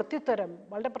മനുഷ്യൻ്റെ പ്രത്യുത്തരം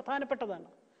വളരെ പ്രധാനപ്പെട്ടതാണ്.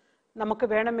 നമുക്ക്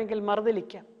വേണമെങ്കിൽ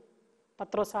മറുതലിക്കാം.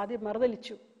 പത്രോസ് ആദ്യം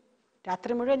മറുതലിച്ചു.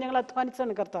 രാത്രി മുഴുവൻ ഞങ്ങൾ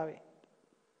അധ്വാനിച്ചാണ് കർത്താവേ,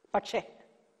 പക്ഷേ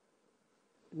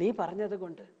നീ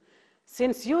പറഞ്ഞതുകൊണ്ട്,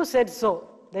 സിൻസ് യു സെഡ് സോ,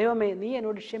 ദൈവമേ നീ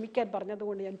എന്നോട് ക്ഷമിക്കാൻ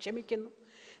പറഞ്ഞതുകൊണ്ട് ഞാൻ ക്ഷമിക്കുന്നു.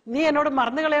 നീ എന്നോട്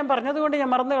മറന്നു കളയാൻ പറഞ്ഞതുകൊണ്ട് ഞാൻ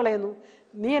മറന്നു കളയുന്നു.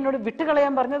 നീ എന്നോട്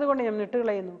വിട്ടുകളയാൻ പറഞ്ഞതുകൊണ്ട് ഞാൻ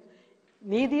വിട്ടുകളയുന്നു.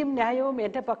 നീതിയും ന്യായവും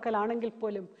എൻ്റെ പക്കലാണെങ്കിൽ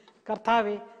പോലും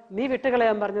കർത്താവെ നീ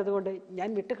വിട്ടുകളയാൻ പറഞ്ഞതുകൊണ്ട് ഞാൻ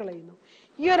വിട്ടുകളയുന്നു.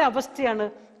 ഈ ഒരു അവസ്ഥയാണ്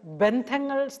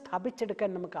ബന്ധങ്ങൾ സ്ഥാപിച്ചെടുക്കാൻ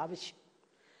നമുക്ക് ആവശ്യം.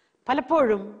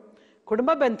 പലപ്പോഴും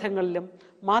കുടുംബ ബന്ധങ്ങളിലും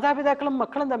മാതാപിതാക്കളും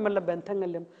മക്കളും തമ്മിലുള്ള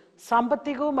ബന്ധങ്ങളിലും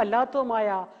സാമ്പത്തികവും അല്ലാത്തതുമായ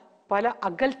പല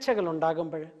അകൽച്ചകൾ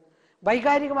ഉണ്ടാകുമ്പോൾ,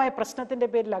 വൈകാരികമായ പ്രശ്നത്തിൻ്റെ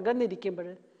പേരിൽ അകന്നിരിക്കുമ്പോൾ,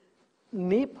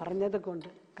 നീ പറഞ്ഞതുകൊണ്ട്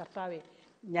കർത്താവെ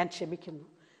ഞാൻ ക്ഷമിക്കുന്നു,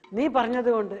 നീ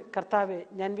പറഞ്ഞതുകൊണ്ട് കർത്താവെ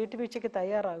ഞാൻ വീട്ടുവീഴ്ചയ്ക്ക്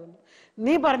തയ്യാറാകുന്നു,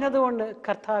 നീ പറഞ്ഞതുകൊണ്ട്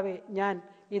കർത്താവെ ഞാൻ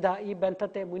ഇതാ ഈ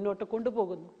ബന്ധത്തെ മുന്നോട്ട്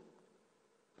കൊണ്ടുപോകുന്നു.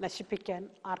 നശിപ്പിക്കാൻ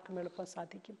ആർക്കും എളുപ്പം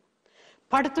സാധിക്കും.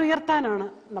 പടുത്തുയർത്താനാണ്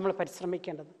നമ്മൾ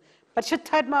പരിശ്രമിക്കേണ്ടത്.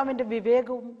 പരിശുദ്ധാത്മാവിൻ്റെ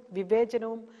വിവേകവും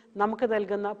വിവേചനവും നമുക്ക്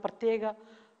നൽകുന്ന പ്രത്യേക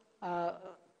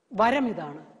വരം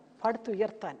ഇതാണ്: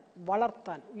 പടുത്തുയർത്താൻ,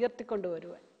 വളർത്താൻ,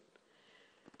 ഉയർത്തിക്കൊണ്ടുവരുവാൻ.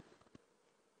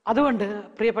 അതുകൊണ്ട്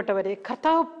പ്രിയപ്പെട്ടവരെ,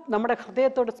 കർത്താവ് നമ്മുടെ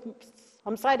ഹൃദയത്തോട്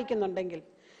സംസാരിക്കുന്നുണ്ടെങ്കിൽ,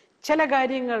 ചില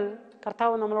കാര്യങ്ങൾ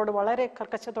കർത്താവ് നമ്മളോട് വളരെ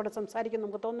കർക്കശത്തോടെ സംസാരിക്കുന്നു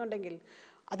നമുക്ക് തോന്നുന്നുണ്ടെങ്കിൽ,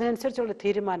 അതിനനുസരിച്ചുള്ള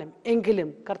തീരുമാനം എങ്കിലും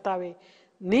കർത്താവെ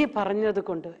നീ പറഞ്ഞത്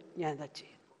കൊണ്ട് ഞാൻ ഇതാ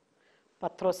ചെയ്യുന്നു.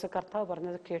 പത്രോസ് കർത്താവ്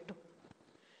പറഞ്ഞത് കേട്ടു.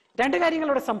 രണ്ട്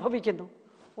കാര്യങ്ങളിവിടെ സംഭവിക്കുന്നു.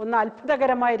 ഒന്ന്,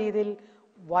 അത്ഭുതകരമായ രീതിയിൽ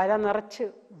വല നിറച്ച്,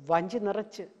 വഞ്ചി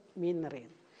നിറച്ച് മീൻ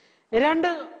നിറയുന്നു. രണ്ട്,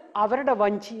 അവരുടെ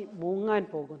വഞ്ചി മുങ്ങാൻ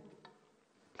പോകുന്നു.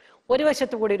 ഒരു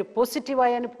വശത്തു കൂടി ഒരു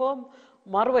പോസിറ്റീവായ അനുഭവം,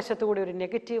 മറുവശത്തു കൂടി ഒരു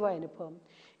നെഗറ്റീവായ അനുഭവം.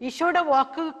 ഈശോയുടെ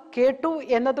വാക്ക് കേട്ടു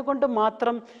എന്നതുകൊണ്ട്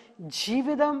മാത്രം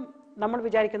ജീവിതം നമ്മൾ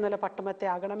വിചാരിക്കുന്ന പോലെ പട്ടമത്തെ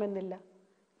ആകണമെന്നില്ല.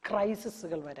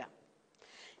 ക്രൈസിസുകൾ വരാം.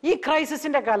 ഈ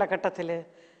ക്രൈസിസിൻ്റെ കാലഘട്ടത്തിൽ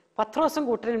പത്രോസും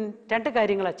കൂട്ടരും രണ്ട്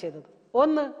കാര്യങ്ങളാണ് ചെയ്തത്.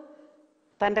 ഒന്ന്,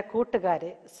 തൻ്റെ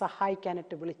കൂട്ടുകാരെ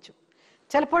സഹായിക്കാനായിട്ട് വിളിച്ചു.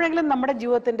 ചിലപ്പോഴെങ്കിലും നമ്മുടെ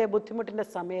ജീവിതത്തിൻ്റെ ബുദ്ധിമുട്ടിൻ്റെ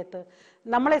സമയത്ത്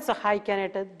നമ്മളെ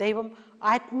സഹായിക്കാനായിട്ട് ദൈവം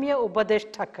ആത്മീയ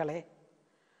ഉപദേഷ്ടാക്കളെ,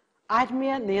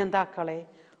 ആത്മീയ നിയന്താക്കളെ,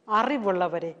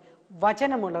 അറിവുള്ളവരെ,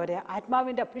 വചനമുള്ളവരെ,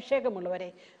 ആത്മാവിൻ്റെ അഭിഷേകമുള്ളവരെ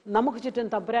നമുക്ക് ചുറ്റും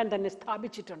തമ്പുരാൻ തന്നെ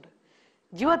സ്ഥാപിച്ചിട്ടുണ്ട്.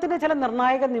 ജീവിതത്തിൻ്റെ ചില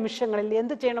നിർണായക നിമിഷങ്ങളിൽ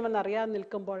എന്ത് ചെയ്യണമെന്ന് അറിയാതെ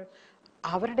നിൽക്കുമ്പോൾ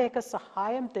അവരുടെയൊക്കെ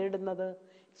സഹായം തേടുന്നത്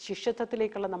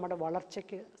ശിഷ്യത്വത്തിലേക്കുള്ള നമ്മുടെ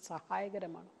വളർച്ചയ്ക്ക്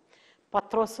സഹായകരമാണ്.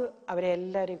 പത്രോസ് അവരെ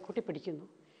എല്ലാവരെയും കൂട്ടിപ്പിടിക്കുന്നു.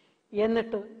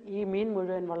 എന്നിട്ട് ഈ മീൻ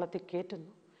മുഴുവൻ വള്ളത്തിൽ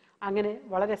കയറ്റുന്നു. അങ്ങനെ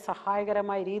വളരെ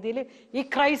സഹായകരമായ രീതിയിൽ ഈ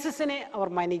ക്രൈസിസിനെ അവർ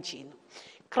മാനേജ് ചെയ്യുന്നു.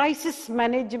 Crisis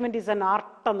management is an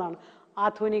art എന്നാണ്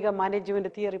ആധുനിക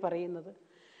മാനേജ്മെൻറ്റ് തിയറി പറയുന്നത്.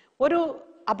 ഒരു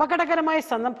അപകടകരമായ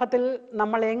സന്ദർഭത്തിൽ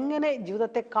നമ്മൾ എങ്ങനെ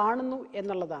ജീവിതത്തെ കാണുന്നു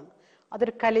എന്നുള്ളതാണ്.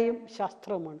 അതൊരു കലയും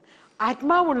ശാസ്ത്രവുമാണ്.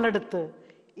 ആത്മാവുള്ളിടത്ത്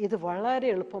ഇത് വളരെ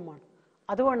എളുപ്പമാണ്.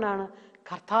 അതുകൊണ്ടാണ്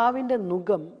കർത്താവിൻ്റെ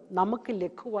നുകം നമുക്ക്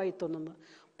ലഘുവായി തോന്നുന്നത്.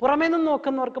 പുറമേ നിന്ന്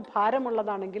നോക്കുന്നവർക്ക്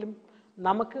ഭാരമുള്ളതാണെങ്കിലും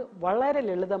നമുക്ക് വളരെ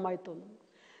ലളിതമായി തോന്നുന്നു.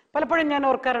 പലപ്പോഴും ഞാൻ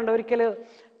ഓർക്കാറുണ്ട്, ഒരിക്കൽ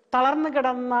തളർന്നു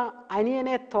കിടന്ന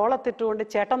അനിയനെ തോളത്തിട്ടുകൊണ്ട്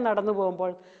ചേട്ടൻ നടന്നു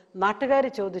പോകുമ്പോൾ നാട്ടുകാർ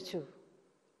ചോദിച്ചു,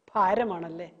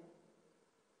 ഭാരമാണല്ലേ?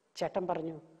 ചേട്ടൻ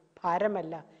പറഞ്ഞു,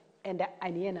 ഭാരമല്ല, എൻ്റെ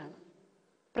അനിയനാണ്.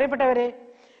 പ്രിയപ്പെട്ടവരെ,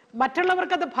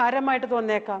 മറ്റുള്ളവർക്കത് ഭാരമായിട്ട്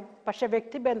തോന്നിയേക്കാം, പക്ഷെ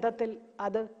വ്യക്തിബന്ധത്തിൽ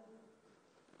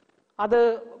അത്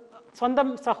സ്വന്തം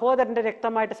സഹോദരൻ്റെ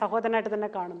രക്തമായിട്ട്, സഹോദരനായിട്ട് തന്നെ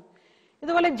കാണും.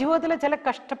 ഇതുപോലെ ജീവിതത്തിലെ ചില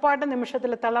കഷ്ടപ്പാട്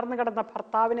നിമിഷത്തിൽ തളർന്നു കിടന്ന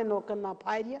ഭർത്താവിനെ നോക്കുന്ന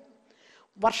ഭാര്യ,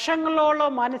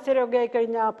 വർഷങ്ങളോളം മാനസികരോഗിയായി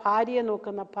കഴിഞ്ഞ ഭാര്യയെ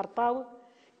നോക്കുന്ന ഭർത്താവ്,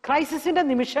 ക്രൈസിസിൻ്റെ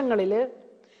നിമിഷങ്ങളിൽ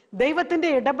ദൈവത്തിൻ്റെ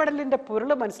ഇടപെടലിൻ്റെ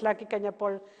പൊരുൾ മനസ്സിലാക്കി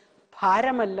കഴിഞ്ഞപ്പോൾ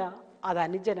ഭാരമല്ല, അത്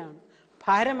അനുജനാണ്,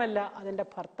 ഭാരമല്ല, അതെൻ്റെ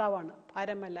ഭർത്താവാണ്,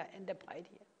 ഭാരമല്ല, എൻ്റെ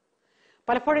ഭാര്യ.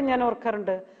 പലപ്പോഴും ഞാൻ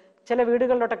ഓർക്കാറുണ്ട്, ചില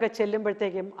വീടുകളിലോട്ടൊക്കെ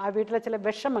ചെല്ലുമ്പോഴത്തേക്കും ആ വീട്ടിലെ ചില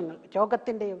വിഷമങ്ങൾ,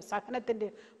 രോഗത്തിൻ്റെയും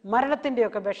സഹനത്തിൻ്റെയും മരണത്തിൻ്റെയും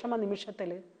ഒക്കെ വിഷമ നിമിഷത്തിൽ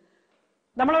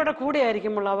നമ്മളവിടെ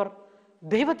കൂടെയായിരിക്കുമ്പോൾ അവർ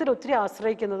ദൈവത്തിൽ ഒത്തിരി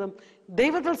ആശ്രയിക്കുന്നതും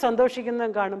ദൈവത്തിൽ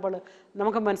സന്തോഷിക്കുന്നതും കാണുമ്പോൾ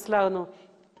നമുക്ക് മനസ്സിലാകുന്നു,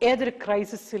 ഏതൊരു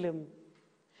ക്രൈസിസിലും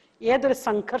ഏതൊരു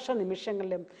സംഘർഷ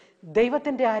നിമിഷങ്ങളിലും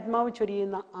ദൈവത്തിൻ്റെ ആത്മാവ്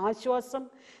ചൊരിയുന്ന ആശ്വാസം,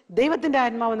 ദൈവത്തിൻ്റെ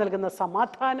ആത്മാവ് നൽകുന്ന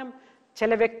സമാധാനം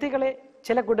ചില വ്യക്തികളെ,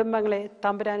 ചില കുടുംബങ്ങളെ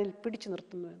തമ്പുരാനിൽ പിടിച്ചു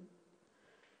നിർത്തുന്നു.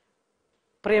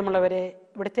 പ്രിയമുള്ളവരെ,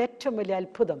 ഇവിടുത്തെ ഏറ്റവും വലിയ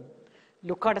അത്ഭുതം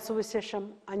ലൂക്കായുടെ സുവിശേഷം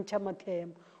 5-ാം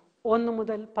അധ്യായം 1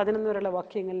 മുതൽ 11 വരെയുള്ള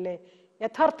വാക്യങ്ങളിലെ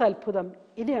യഥാർത്ഥ അത്ഭുതം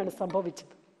ഇനിയാണ്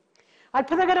സംഭവിച്ചത്.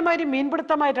 അത്ഭുതകരമായൊരു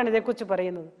മീൻപിടുത്തമായിട്ടാണ് ഇതേക്കുറിച്ച്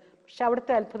പറയുന്നത്. പക്ഷെ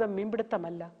അവിടുത്തെ അത്ഭുതം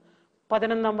മീൻപിടുത്തമല്ല.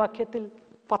 11-ാം വാക്യത്തിൽ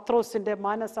പത്രോസിന്റെ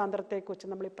മാനസാന്തരത്തെക്കുറിച്ച്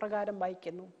നമ്മൾ ഇപ്രകാരം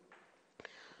വായിക്കുന്നു: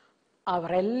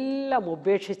 അവരെല്ലാം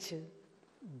ഉപേക്ഷിച്ച്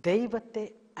ദൈവത്തെ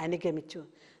അനുഗമിച്ചു.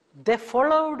 They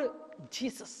followed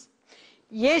Jesus.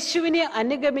 യേശുവിനെ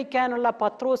അനുഗമിക്കാനുള്ള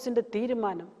പത്രോസിന്റെ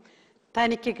തീരുമാനം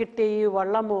തനിക്ക് കിട്ടിയ ഈ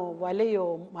വള്ളമോ വലയോ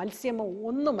മത്സ്യമോ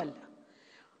ഒന്നുമല്ല.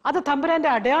 അത് തമ്പുരാന്റെ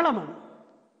അടയാളമാണ്.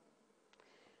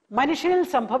 മനുഷ്യനിൽ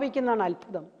സംഭവിക്കുന്നതാണ്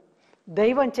അത്ഭുതം.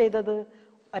 ദൈവം ചെയ്തത്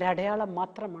ഒരടയാളം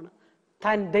മാത്രമാണ്.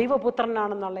 താൻ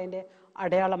ദൈവപുത്രനാണെന്നുള്ളതിൻ്റെ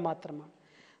അടയാളം മാത്രമാണ്.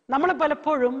 നമ്മൾ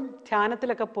പലപ്പോഴും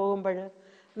ധ്യാനത്തിലൊക്കെ പോകുമ്പോൾ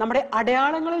നമ്മുടെ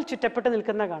അടയാളങ്ങളിൽ ചുറ്റപ്പെട്ട്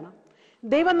നിൽക്കുന്ന കാണാം.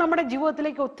 ദൈവം നമ്മുടെ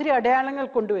ജീവിതത്തിലേക്ക് ഒത്തിരി അടയാളങ്ങൾ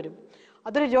കൊണ്ടുവരും.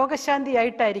 അതൊരു രോഗശാന്തി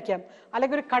ആയിട്ടായിരിക്കാം,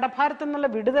 അല്ലെങ്കിൽ ഒരു കടഭാരത്തിൽ നിന്നുള്ള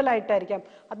വിടുതലായിട്ടായിരിക്കാം,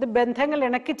 അത് ബന്ധങ്ങൾ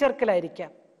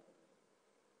ഇണക്കിച്ചേർക്കലായിരിക്കാം.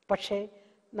 പക്ഷേ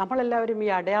നമ്മളെല്ലാവരും ഈ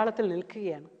അടയാളത്തിൽ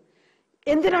നിൽക്കുകയാണ്.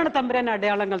 എന്തിനാണ് തമ്പുരാൻ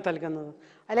അടയാളങ്ങൾ നൽകുന്നത്?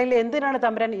 അല്ലെങ്കിൽ എന്തിനാണ്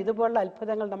തമ്പുരാൻ ഇതുപോലുള്ള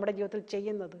അത്ഭുതങ്ങൾ നമ്മുടെ ജീവിതത്തിൽ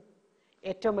ചെയ്യുന്നത്?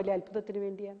 ഏറ്റവും വലിയ അത്ഭുതത്തിന്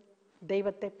വേണ്ടിയാണ്,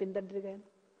 ദൈവത്തെ പിന്തുടരുകയാണ്.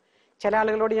 ചില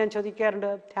ആളുകളോട് ഞാൻ ചോദിക്കാറുണ്ട്,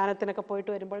 ധ്യാനത്തിനൊക്കെ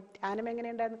പോയിട്ട് വരുമ്പോൾ ധ്യാനം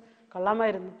എങ്ങനെയുണ്ടായിരുന്നു?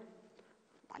 കൊള്ളാമായിരുന്നു,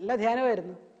 നല്ല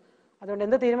ധ്യാനമായിരുന്നു. അതുകൊണ്ട്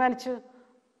എന്ത് തീരുമാനിച്ചു?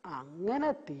 അങ്ങനെ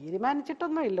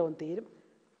തീരുമാനിച്ചിട്ടൊന്നും ഇല്ല.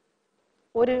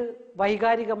 ഒരു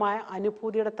വൈകാരികമായ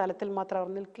അനുഭൂതിയുടെ തലത്തിൽ മാത്രം അവർ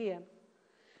നിൽക്കുകയാണ്.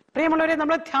 പ്രിയമുള്ളവരെ,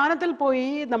 നമ്മൾ ധ്യാനത്തിൽ പോയി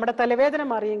നമ്മുടെ തലവേദന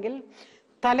മാറിയെങ്കിൽ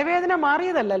തലവേദന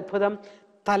മാറിയതല്ല അത്ഭുതം.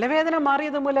 തലവേദന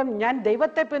മാറിയത് മൂലം ഞാൻ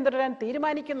ദൈവത്തെ പിന്തുടരാൻ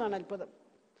തീരുമാനിക്കുന്നതാണ് അത്ഭുതം.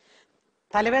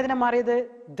 തലവേദന മാറിയത്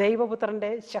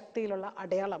ദൈവപുത്രന്റെ ശക്തിയിലുള്ള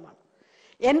അടയാളമാണ്.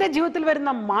 എൻ്റെ ജീവിതത്തിൽ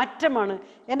വരുന്ന മാറ്റമാണ്,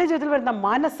 എൻ്റെ ജീവിതത്തിൽ വരുന്ന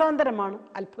മാനസാന്തരമാണ്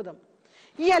അത്ഭുതം.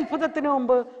 ഈ അത്ഭുതത്തിന്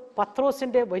മുമ്പ്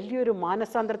പത്രോസിന്റെ വലിയൊരു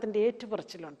മാനസാന്തരത്തിന്റെ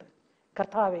ഏറ്റുപറച്ചിലുണ്ട്: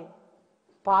 കർത്താവേ,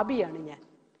 പാപിയാണ് ഞാൻ,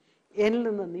 എന്നിൽ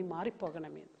നിന്ന് നീ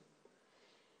മാറിപ്പോകണമേ.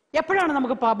 എപ്പോഴാണ്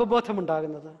നമുക്ക് പാപബോധം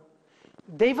ഉണ്ടാകുന്നത്?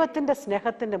 ദൈവത്തിന്റെ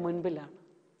സ്നേഹത്തിന്റെ മുൻപിലാണ്.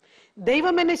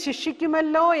 ദൈവം എന്നെ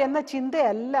ശിക്ഷിക്കുമല്ലോ എന്ന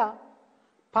ചിന്തയല്ല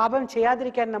പാപം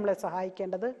ചെയ്യാതിരിക്കാൻ നമ്മളെ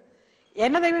സഹായിക്കേണ്ടത്.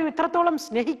 എന്നെ ദൈവം ഇത്രത്തോളം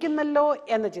സ്നേഹിക്കുന്നല്ലോ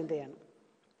എന്ന ചിന്തയാണ്.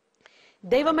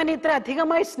 ദൈവം എന്നെ ഇത്ര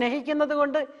അധികമായി സ്നേഹിക്കുന്നത്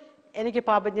കൊണ്ട് എനിക്ക്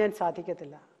പാപം ചെയ്യാൻ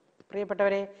സാധിക്കത്തില്ല.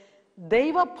 പ്രിയപ്പെട്ടവരെ,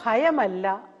 ദൈവഭയമല്ല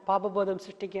പാപബോധം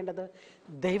സൃഷ്ടിക്കേണ്ടത്.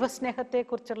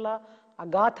 ദൈവസ്നേഹത്തെക്കുറിച്ചുള്ള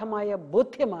അഗാധമായ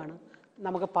ബോധ്യമാണ്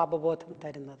നമുക്ക് പാപബോധം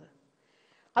തരുന്നത്.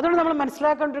 അതുകൊണ്ട് നമ്മൾ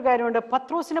മനസ്സിലാക്കേണ്ട ഒരു കാര്യമുണ്ട്,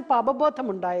 പത്രോസിന് പാപബോധം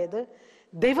ഉണ്ടായത്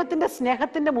ദൈവത്തിന്റെ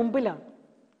സ്നേഹത്തിന്റെ മുമ്പിലാണ്.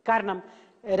 കാരണം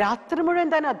രാത്രി മുഴുവൻ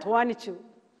താൻ അധ്വാനിച്ചു,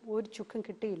 ഒരു ചുക്കും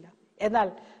കിട്ടിയില്ല. എന്നാൽ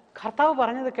കർത്താവ്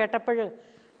പറഞ്ഞത് കേട്ടപ്പോൾ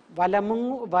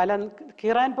വല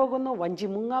കീറാൻ പോകുന്നു, വഞ്ചി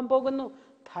മുങ്ങാൻ പോകുന്നു,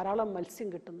 ധാരാളം മത്സ്യം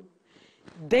കിട്ടുന്നു.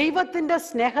 ദൈവത്തിന്റെ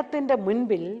സ്നേഹത്തിന്റെ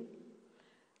മുൻപിൽ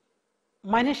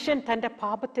മനുഷ്യൻ തൻ്റെ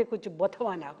പാപത്തെക്കുറിച്ച്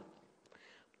ബോധവാനാകും.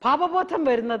 പാപബോധം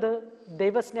വരുന്നത്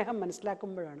ദൈവസ്നേഹം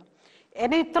മനസ്സിലാക്കുമ്പോഴാണ്.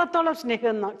 എന്നെ ഇത്രത്തോളം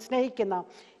സ്നേഹിക്കുന്ന,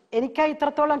 എനിക്കായി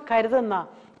ഇത്രത്തോളം കരുതുന്ന,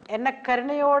 എന്നെ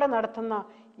കരുണയോടെ നടത്തുന്ന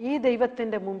ഈ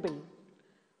ദൈവത്തിൻ്റെ മുമ്പിൽ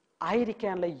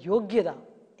ആയിരിക്കാനുള്ള യോഗ്യത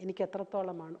എനിക്ക്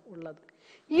എത്രത്തോളമാണ് ഉള്ളത്.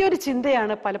 ഈ ഒരു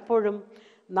ചിന്തയാണ് പലപ്പോഴും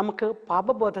നമുക്ക്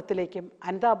പാപബോധത്തിലേക്കും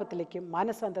അനുതാപത്തിലേക്കും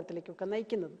മാനസാന്തരത്തിലേക്കും ഒക്കെ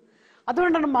നയിക്കുന്നത്.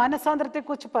 അതുകൊണ്ടാണ്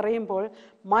മാനസാന്തരത്തെക്കുറിച്ച് പറയുമ്പോൾ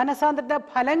മാനസാന്തരത്തിന്റെ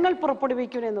ഫലങ്ങൾ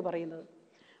പുറപ്പെടുവിക്കുമെന്ന് പറയുന്നത്.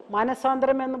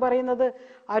 മാനസാന്തരം എന്ന് പറയുന്നത്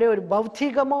ഒരു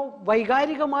ഭൗതികമോ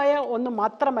വൈകാരികമായ ഒന്ന്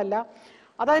മാത്രമല്ല,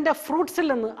 അതതിൻ്റെ ഫ്രൂട്ട്സിൽ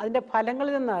നിന്ന്, അതിൻ്റെ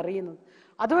ഫലങ്ങളിൽ നിന്ന് അറിയുന്നത്.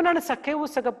 അതുകൊണ്ടാണ്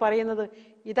സഖ്യവൂസൊക്കെ പറയുന്നത്,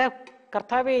 ഇതാ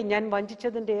കർത്താവെ, ഞാൻ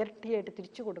വഞ്ചിച്ചതിൻ്റെ ഇരട്ടിയായിട്ട്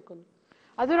തിരിച്ചു കൊടുക്കുന്നു.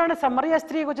 അതുകൊണ്ടാണ് സമറിയ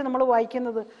സ്ത്രീയെക്കുറിച്ച് നമ്മൾ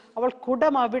വായിക്കുന്നത്, അവൾ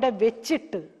കുടം അവിടെ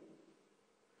വെച്ചിട്ട്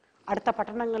അടുത്ത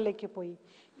പട്ടണങ്ങളിലേക്ക് പോയി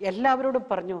എല്ലാവരോടും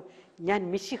പറഞ്ഞു, ഞാൻ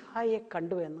മിശിഹായെ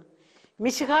കണ്ടു എന്ന്.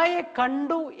 മിശിഹായെ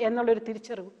കണ്ടു എന്നുള്ളൊരു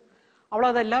തിരിച്ചറിവ് അവൾ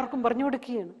അതെല്ലാവർക്കും പറഞ്ഞു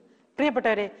കൊടുക്കുകയാണ്.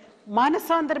 പ്രിയപ്പെട്ടവരെ,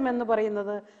 മാനസാന്തരം എന്ന്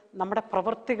പറയുന്നത് നമ്മുടെ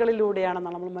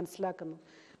പ്രവൃത്തികളിലൂടെയാണെന്നാണ് നമ്മൾ മനസ്സിലാക്കുന്നത്.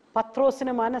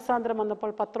 പത്രോസിന് മാനസാന്തരം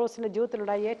വന്നപ്പോൾ പത്രോസിന്റെ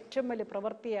ജീവിതത്തിലുണ്ടായ ഏറ്റവും വലിയ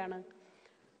പ്രവൃത്തിയാണ്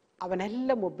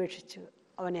അവനെല്ലാം ഉപേക്ഷിച്ച്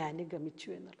അവനെ അനുഗമിച്ചു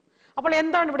എന്നുള്ളത്. അപ്പോൾ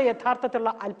എന്താണ് ഇവിടെ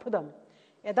യഥാർത്ഥത്തിലുള്ള അത്ഭുതം?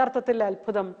 യഥാർത്ഥത്തിലുള്ള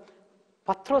അത്ഭുതം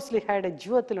പത്രോസ് ലീഹായുടെ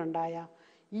ജീവിതത്തിലുണ്ടായ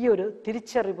ഈ ഒരു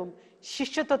തിരിച്ചറിവും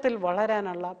ശിഷ്യത്വത്തിൽ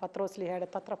വളരാനുള്ള പത്രോസ് ലീഹായുടെ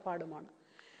തത്രപ്പാടുമാണ്.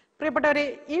 പ്രിയപ്പെട്ടവരെ,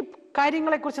 ഈ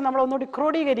കാര്യങ്ങളെക്കുറിച്ച് നമ്മൾ ഒന്നുകൂടി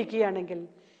ക്രോഡീകരിക്കുകയാണെങ്കിൽ,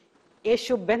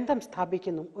 യേശു ബന്ധം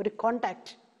സ്ഥാപിക്കുന്നു, ഒരു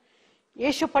കോണ്ടാക്ട്.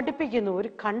 യേശു പഠിപ്പിക്കുന്നു, ഒരു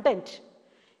കണ്ടന്റ്.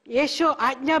 യേശു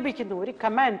ആജ്ഞാപിക്കുന്നു, ഒരു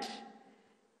കമാൻഡ്.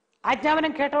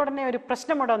 ആജ്ഞാപനം കേട്ട ഉടനെ ഒരു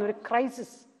പ്രശ്നമുണ്ടാകുന്നു, ഒരു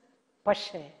ക്രൈസിസ്.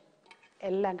 പക്ഷേ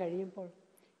എല്ലാം കഴിയുമ്പോൾ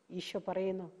ഈശോ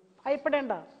പറയുന്നു,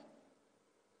 ഭയപ്പെടേണ്ട,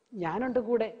 ഞാനുണ്ട്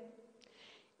കൂടെ.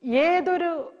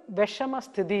 ഏതൊരു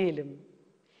വിഷമസ്ഥിതിയിലും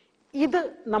ഇത്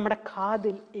നമ്മുടെ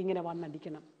കാതിൽ ഇങ്ങനെ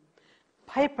വന്നടിക്കണം,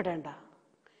 ഭയപ്പെടേണ്ട.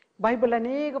 ബൈബിൾ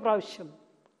അനേക പ്രാവശ്യം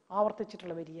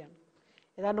ആവർത്തിച്ചിട്ടുള്ള വരിയാണ്.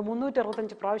 ഏതാണ്ട്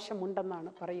 365 പ്രാവശ്യം ഉണ്ടെന്നാണ്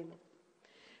പറയുന്നത്.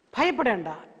 ഭയപ്പെടേണ്ട,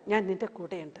 ഞാൻ നിന്റെ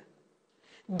കൂടെയുണ്ട്.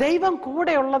 ദൈവം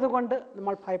കൂടെ ഉള്ളത് കൊണ്ട്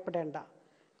നമ്മൾ ഭയപ്പെടേണ്ട.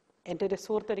 എൻ്റെ ഒരു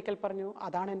സുഹൃത്ത് ഒരിക്കൽ പറഞ്ഞു,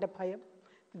 അതാണ് എൻ്റെ ഭയം.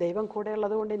 ദൈവം കൂടെ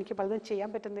ഉള്ളത് കൊണ്ട് എനിക്ക് പലതും ചെയ്യാൻ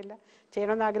പറ്റുന്നില്ല,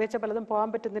 ചെയ്യണമെന്ന് ആഗ്രഹിച്ച പലതും പോകാൻ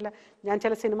പറ്റുന്നില്ല. ഞാൻ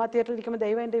ചില സിനിമാ തിയേറ്ററിൽ ഇരിക്കുമ്പോൾ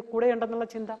ദൈവം എൻ്റെ കൂടെ ഉണ്ടെന്നുള്ള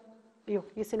ചിന്ത, അയ്യോ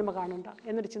ഈ സിനിമ കാണണ്ട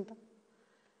എന്നൊരു ചിന്ത.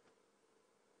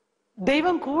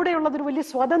 ദൈവം കൂടെയുള്ളതൊരു വലിയ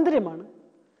സ്വാതന്ത്ര്യമാണ്.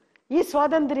 ഈ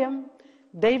സ്വാതന്ത്ര്യം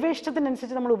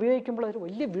ദൈവേഷ്ടത്തിനനുസരിച്ച് നമ്മൾ ഉപയോഗിക്കുമ്പോൾ ഒരു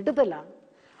വലിയ വിടുതലാണ്.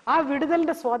 ആ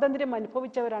വിടുതലിൻ്റെ സ്വാതന്ത്ര്യം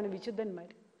അനുഭവിച്ചവരാണ് വിശുദ്ധന്മാർ.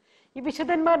 ഈ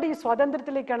വിശുദ്ധന്മാരുടെ ഈ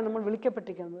സ്വാതന്ത്ര്യത്തിലേക്കാണ് നമ്മൾ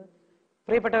വിളിക്കപ്പെട്ടിരിക്കുന്നത്.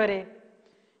 പ്രിയപ്പെട്ടവരെ,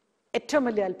 ഏറ്റവും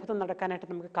വലിയ അത്ഭുതം നടക്കാനായിട്ട്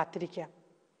നമുക്ക് കാത്തിരിക്കാം.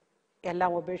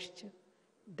 എല്ലാം ഉപേക്ഷിച്ച്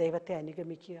ദൈവത്തെ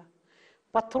അനുഗമിക്കുക.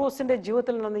 പത്രോസിൻ്റെ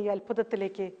ജീവിതത്തിൽ നിന്ന് ഈ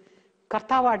അത്ഭുതത്തിലേക്ക്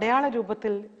കർത്താവ് അടയാള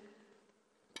രൂപത്തിൽ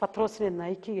പത്രോസിനെ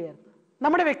നയിക്കുകയാണ്.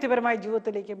 നമ്മുടെ വ്യക്തിപരമായ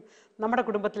ജീവിതത്തിലേക്കും നമ്മുടെ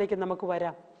കുടുംബത്തിലേക്കും നമുക്ക്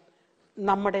വരാം.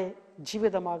 നമ്മുടെ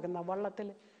ജീവിതമാകുന്ന വള്ളത്തിൽ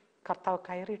കർത്താവ്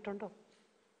കയറിയിട്ടുണ്ടോ?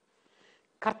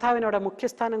 കർത്താവിനോട്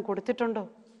മുഖ്യസ്ഥാനം കൊടുത്തിട്ടുണ്ടോ?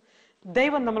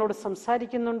 ദൈവം നമ്മളോട്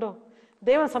സംസാരിക്കുന്നുണ്ടോ?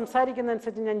 ദൈവം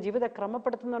സംസാരിക്കുന്നതനുസരിച്ച് ഞാൻ ജീവിതം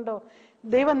ക്രമപ്പെടുത്തുന്നുണ്ടോ?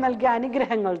 ദൈവം നൽകിയ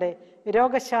അനുഗ്രഹങ്ങളുടെ,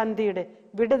 രോഗശാന്തിയുടെ,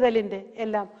 വിടുതലിൻ്റെ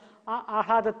എല്ലാം ആ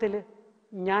ആഹ്ലാദത്തിൽ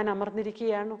ഞാൻ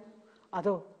അമർന്നിരിക്കുകയാണോ?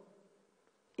 അതോ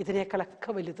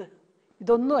ഇതിനേക്കാളൊക്കെ വലുത്,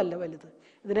 ഇതൊന്നുമല്ല വലുത്,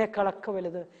 ഇതിനേക്കാളൊക്കെ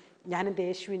വലുത് ഞാൻ എൻ്റെ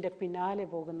യേശുവിൻ്റെ പിന്നാലെ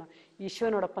പോകുന്ന,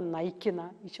 ഈശോനോടൊപ്പം നയിക്കുന്ന,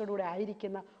 ഈശോയുടെ കൂടെ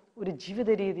ആയിരിക്കുന്ന ഒരു ജീവിത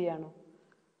രീതിയാണോ?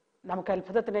 നമുക്ക്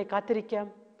അത്ഭുതത്തിനായി കാത്തിരിക്കാം.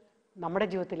 നമ്മുടെ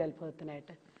ജീവിതത്തിലെ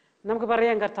അത്ഭുതത്തിനായിട്ട് നമുക്ക്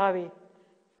പറയാം, കർത്താവേ,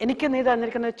 എനിക്ക് നീ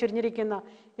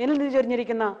എന്നിൽ നീ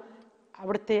ചൊരിഞ്ഞിരിക്കുന്ന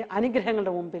അവിടുത്തെ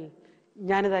അനുഗ്രഹങ്ങളുടെ മുമ്പിൽ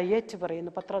ഞാനിത് ഏറ്റു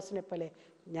പറയുന്നു. പത്രോസിനെ പോലെ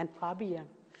ഞാൻ പാപിയാണ്,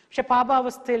 പക്ഷെ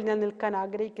പാപാവസ്ഥയിൽ ഞാൻ നിൽക്കാൻ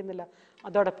ആഗ്രഹിക്കുന്നില്ല.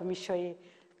 അതോടൊപ്പം ഈശോയെ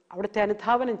അവിടുത്തെ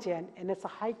അനുധാവനം ചെയ്യാൻ എന്നെ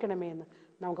സഹായിക്കണമേ എന്ന്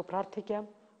നമുക്ക് പ്രാർത്ഥിക്കാം.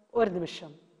 ഒരു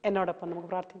നിമിഷം എന്നോടൊപ്പം നമുക്ക്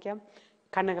പ്രാർത്ഥിക്കാം.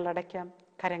 കണ്ണുകൾ അടയ്ക്കാം,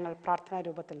 കരങ്ങൾ പ്രാർത്ഥനാ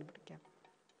രൂപത്തിൽ പിടിക്കാം.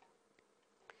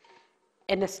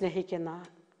 എന്നെ സ്നേഹിക്കുന്ന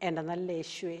എൻ്റെ നല്ല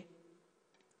യേശുവേ,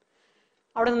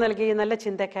 അവിടുന്ന് നൽകിയ നല്ല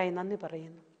ചിന്തയ്ക്കായി നന്ദി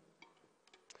പറയുന്നു.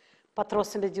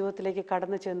 പത്രോസിൻ്റെ ജീവിതത്തിലേക്ക്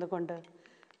കടന്നു ചെന്നുകൊണ്ട്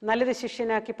നല്ലൊരു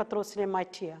ശിഷ്യനാക്കി പത്രോസിനെ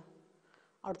മാറ്റിയ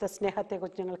അവിടുത്തെ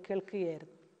സ്നേഹത്തെക്കുറിച്ച് ഞങ്ങൾ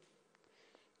കേൾക്കുകയായിരുന്നു.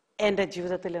 എൻ്റെ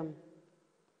ജീവിതത്തിലും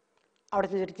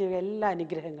അവിടുത്തെ ചുരുക്കിയ എല്ലാ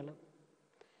അനുഗ്രഹങ്ങളും,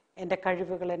 എൻ്റെ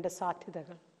കഴിവുകൾ, എൻ്റെ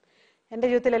സാധ്യതകൾ, എൻ്റെ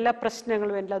ജീവിതത്തിലെ എല്ലാ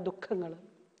പ്രശ്നങ്ങളും, എല്ലാ ദുഃഖങ്ങളും,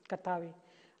 കർത്താവേ,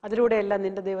 അതിലൂടെയെല്ലാം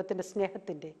നിൻ്റെ ദൈവത്തിൻ്റെ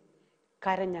സ്നേഹത്തിൻ്റെ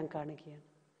കരം ഞാൻ കാണുകയാണ്.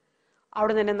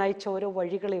 അവിടെ നിന്നെ നയിച്ച ഓരോ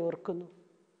വഴികളെ ഓർക്കുന്നു,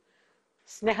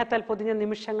 സ്നേഹത്താൽ പൊതിഞ്ഞ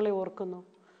നിമിഷങ്ങളെ ഓർക്കുന്നു,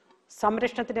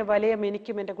 സംരക്ഷണത്തിൻ്റെ വലയം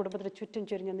എനിക്കും എൻ്റെ കുടുംബത്തിന് ചുറ്റും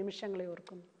ചൊരിഞ്ഞ നിമിഷങ്ങളെ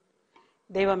ഓർക്കുന്നു.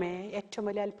 ദൈവമേ, ഏറ്റവും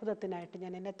വലിയ അത്ഭുതത്തിനായിട്ട്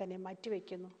ഞാൻ എന്നെ തന്നെ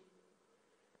മാറ്റിവെക്കുന്നു.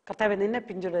 കർത്താവേ, നിന്നെ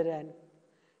പിന്തുടരാൻ,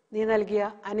 നീ നൽകിയ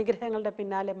അനുഗ്രഹങ്ങളുടെ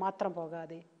പിന്നാലെ മാത്രം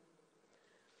പോകാതെ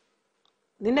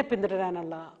നിന്നെ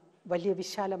പിന്തുടരാനുള്ള വലിയ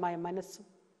വിശാലമായ മനസ്സും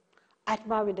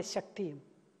ആത്മാവിൻ്റെ ശക്തിയും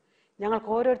ഞങ്ങൾക്ക്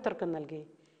ഓരോരുത്തർക്കും നൽകി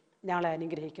ഞങ്ങളെ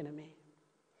അനുഗ്രഹിക്കണമേ.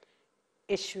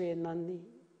 യേശുവേ നന്ദി,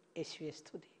 യേശുവേ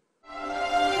സ്തുതി.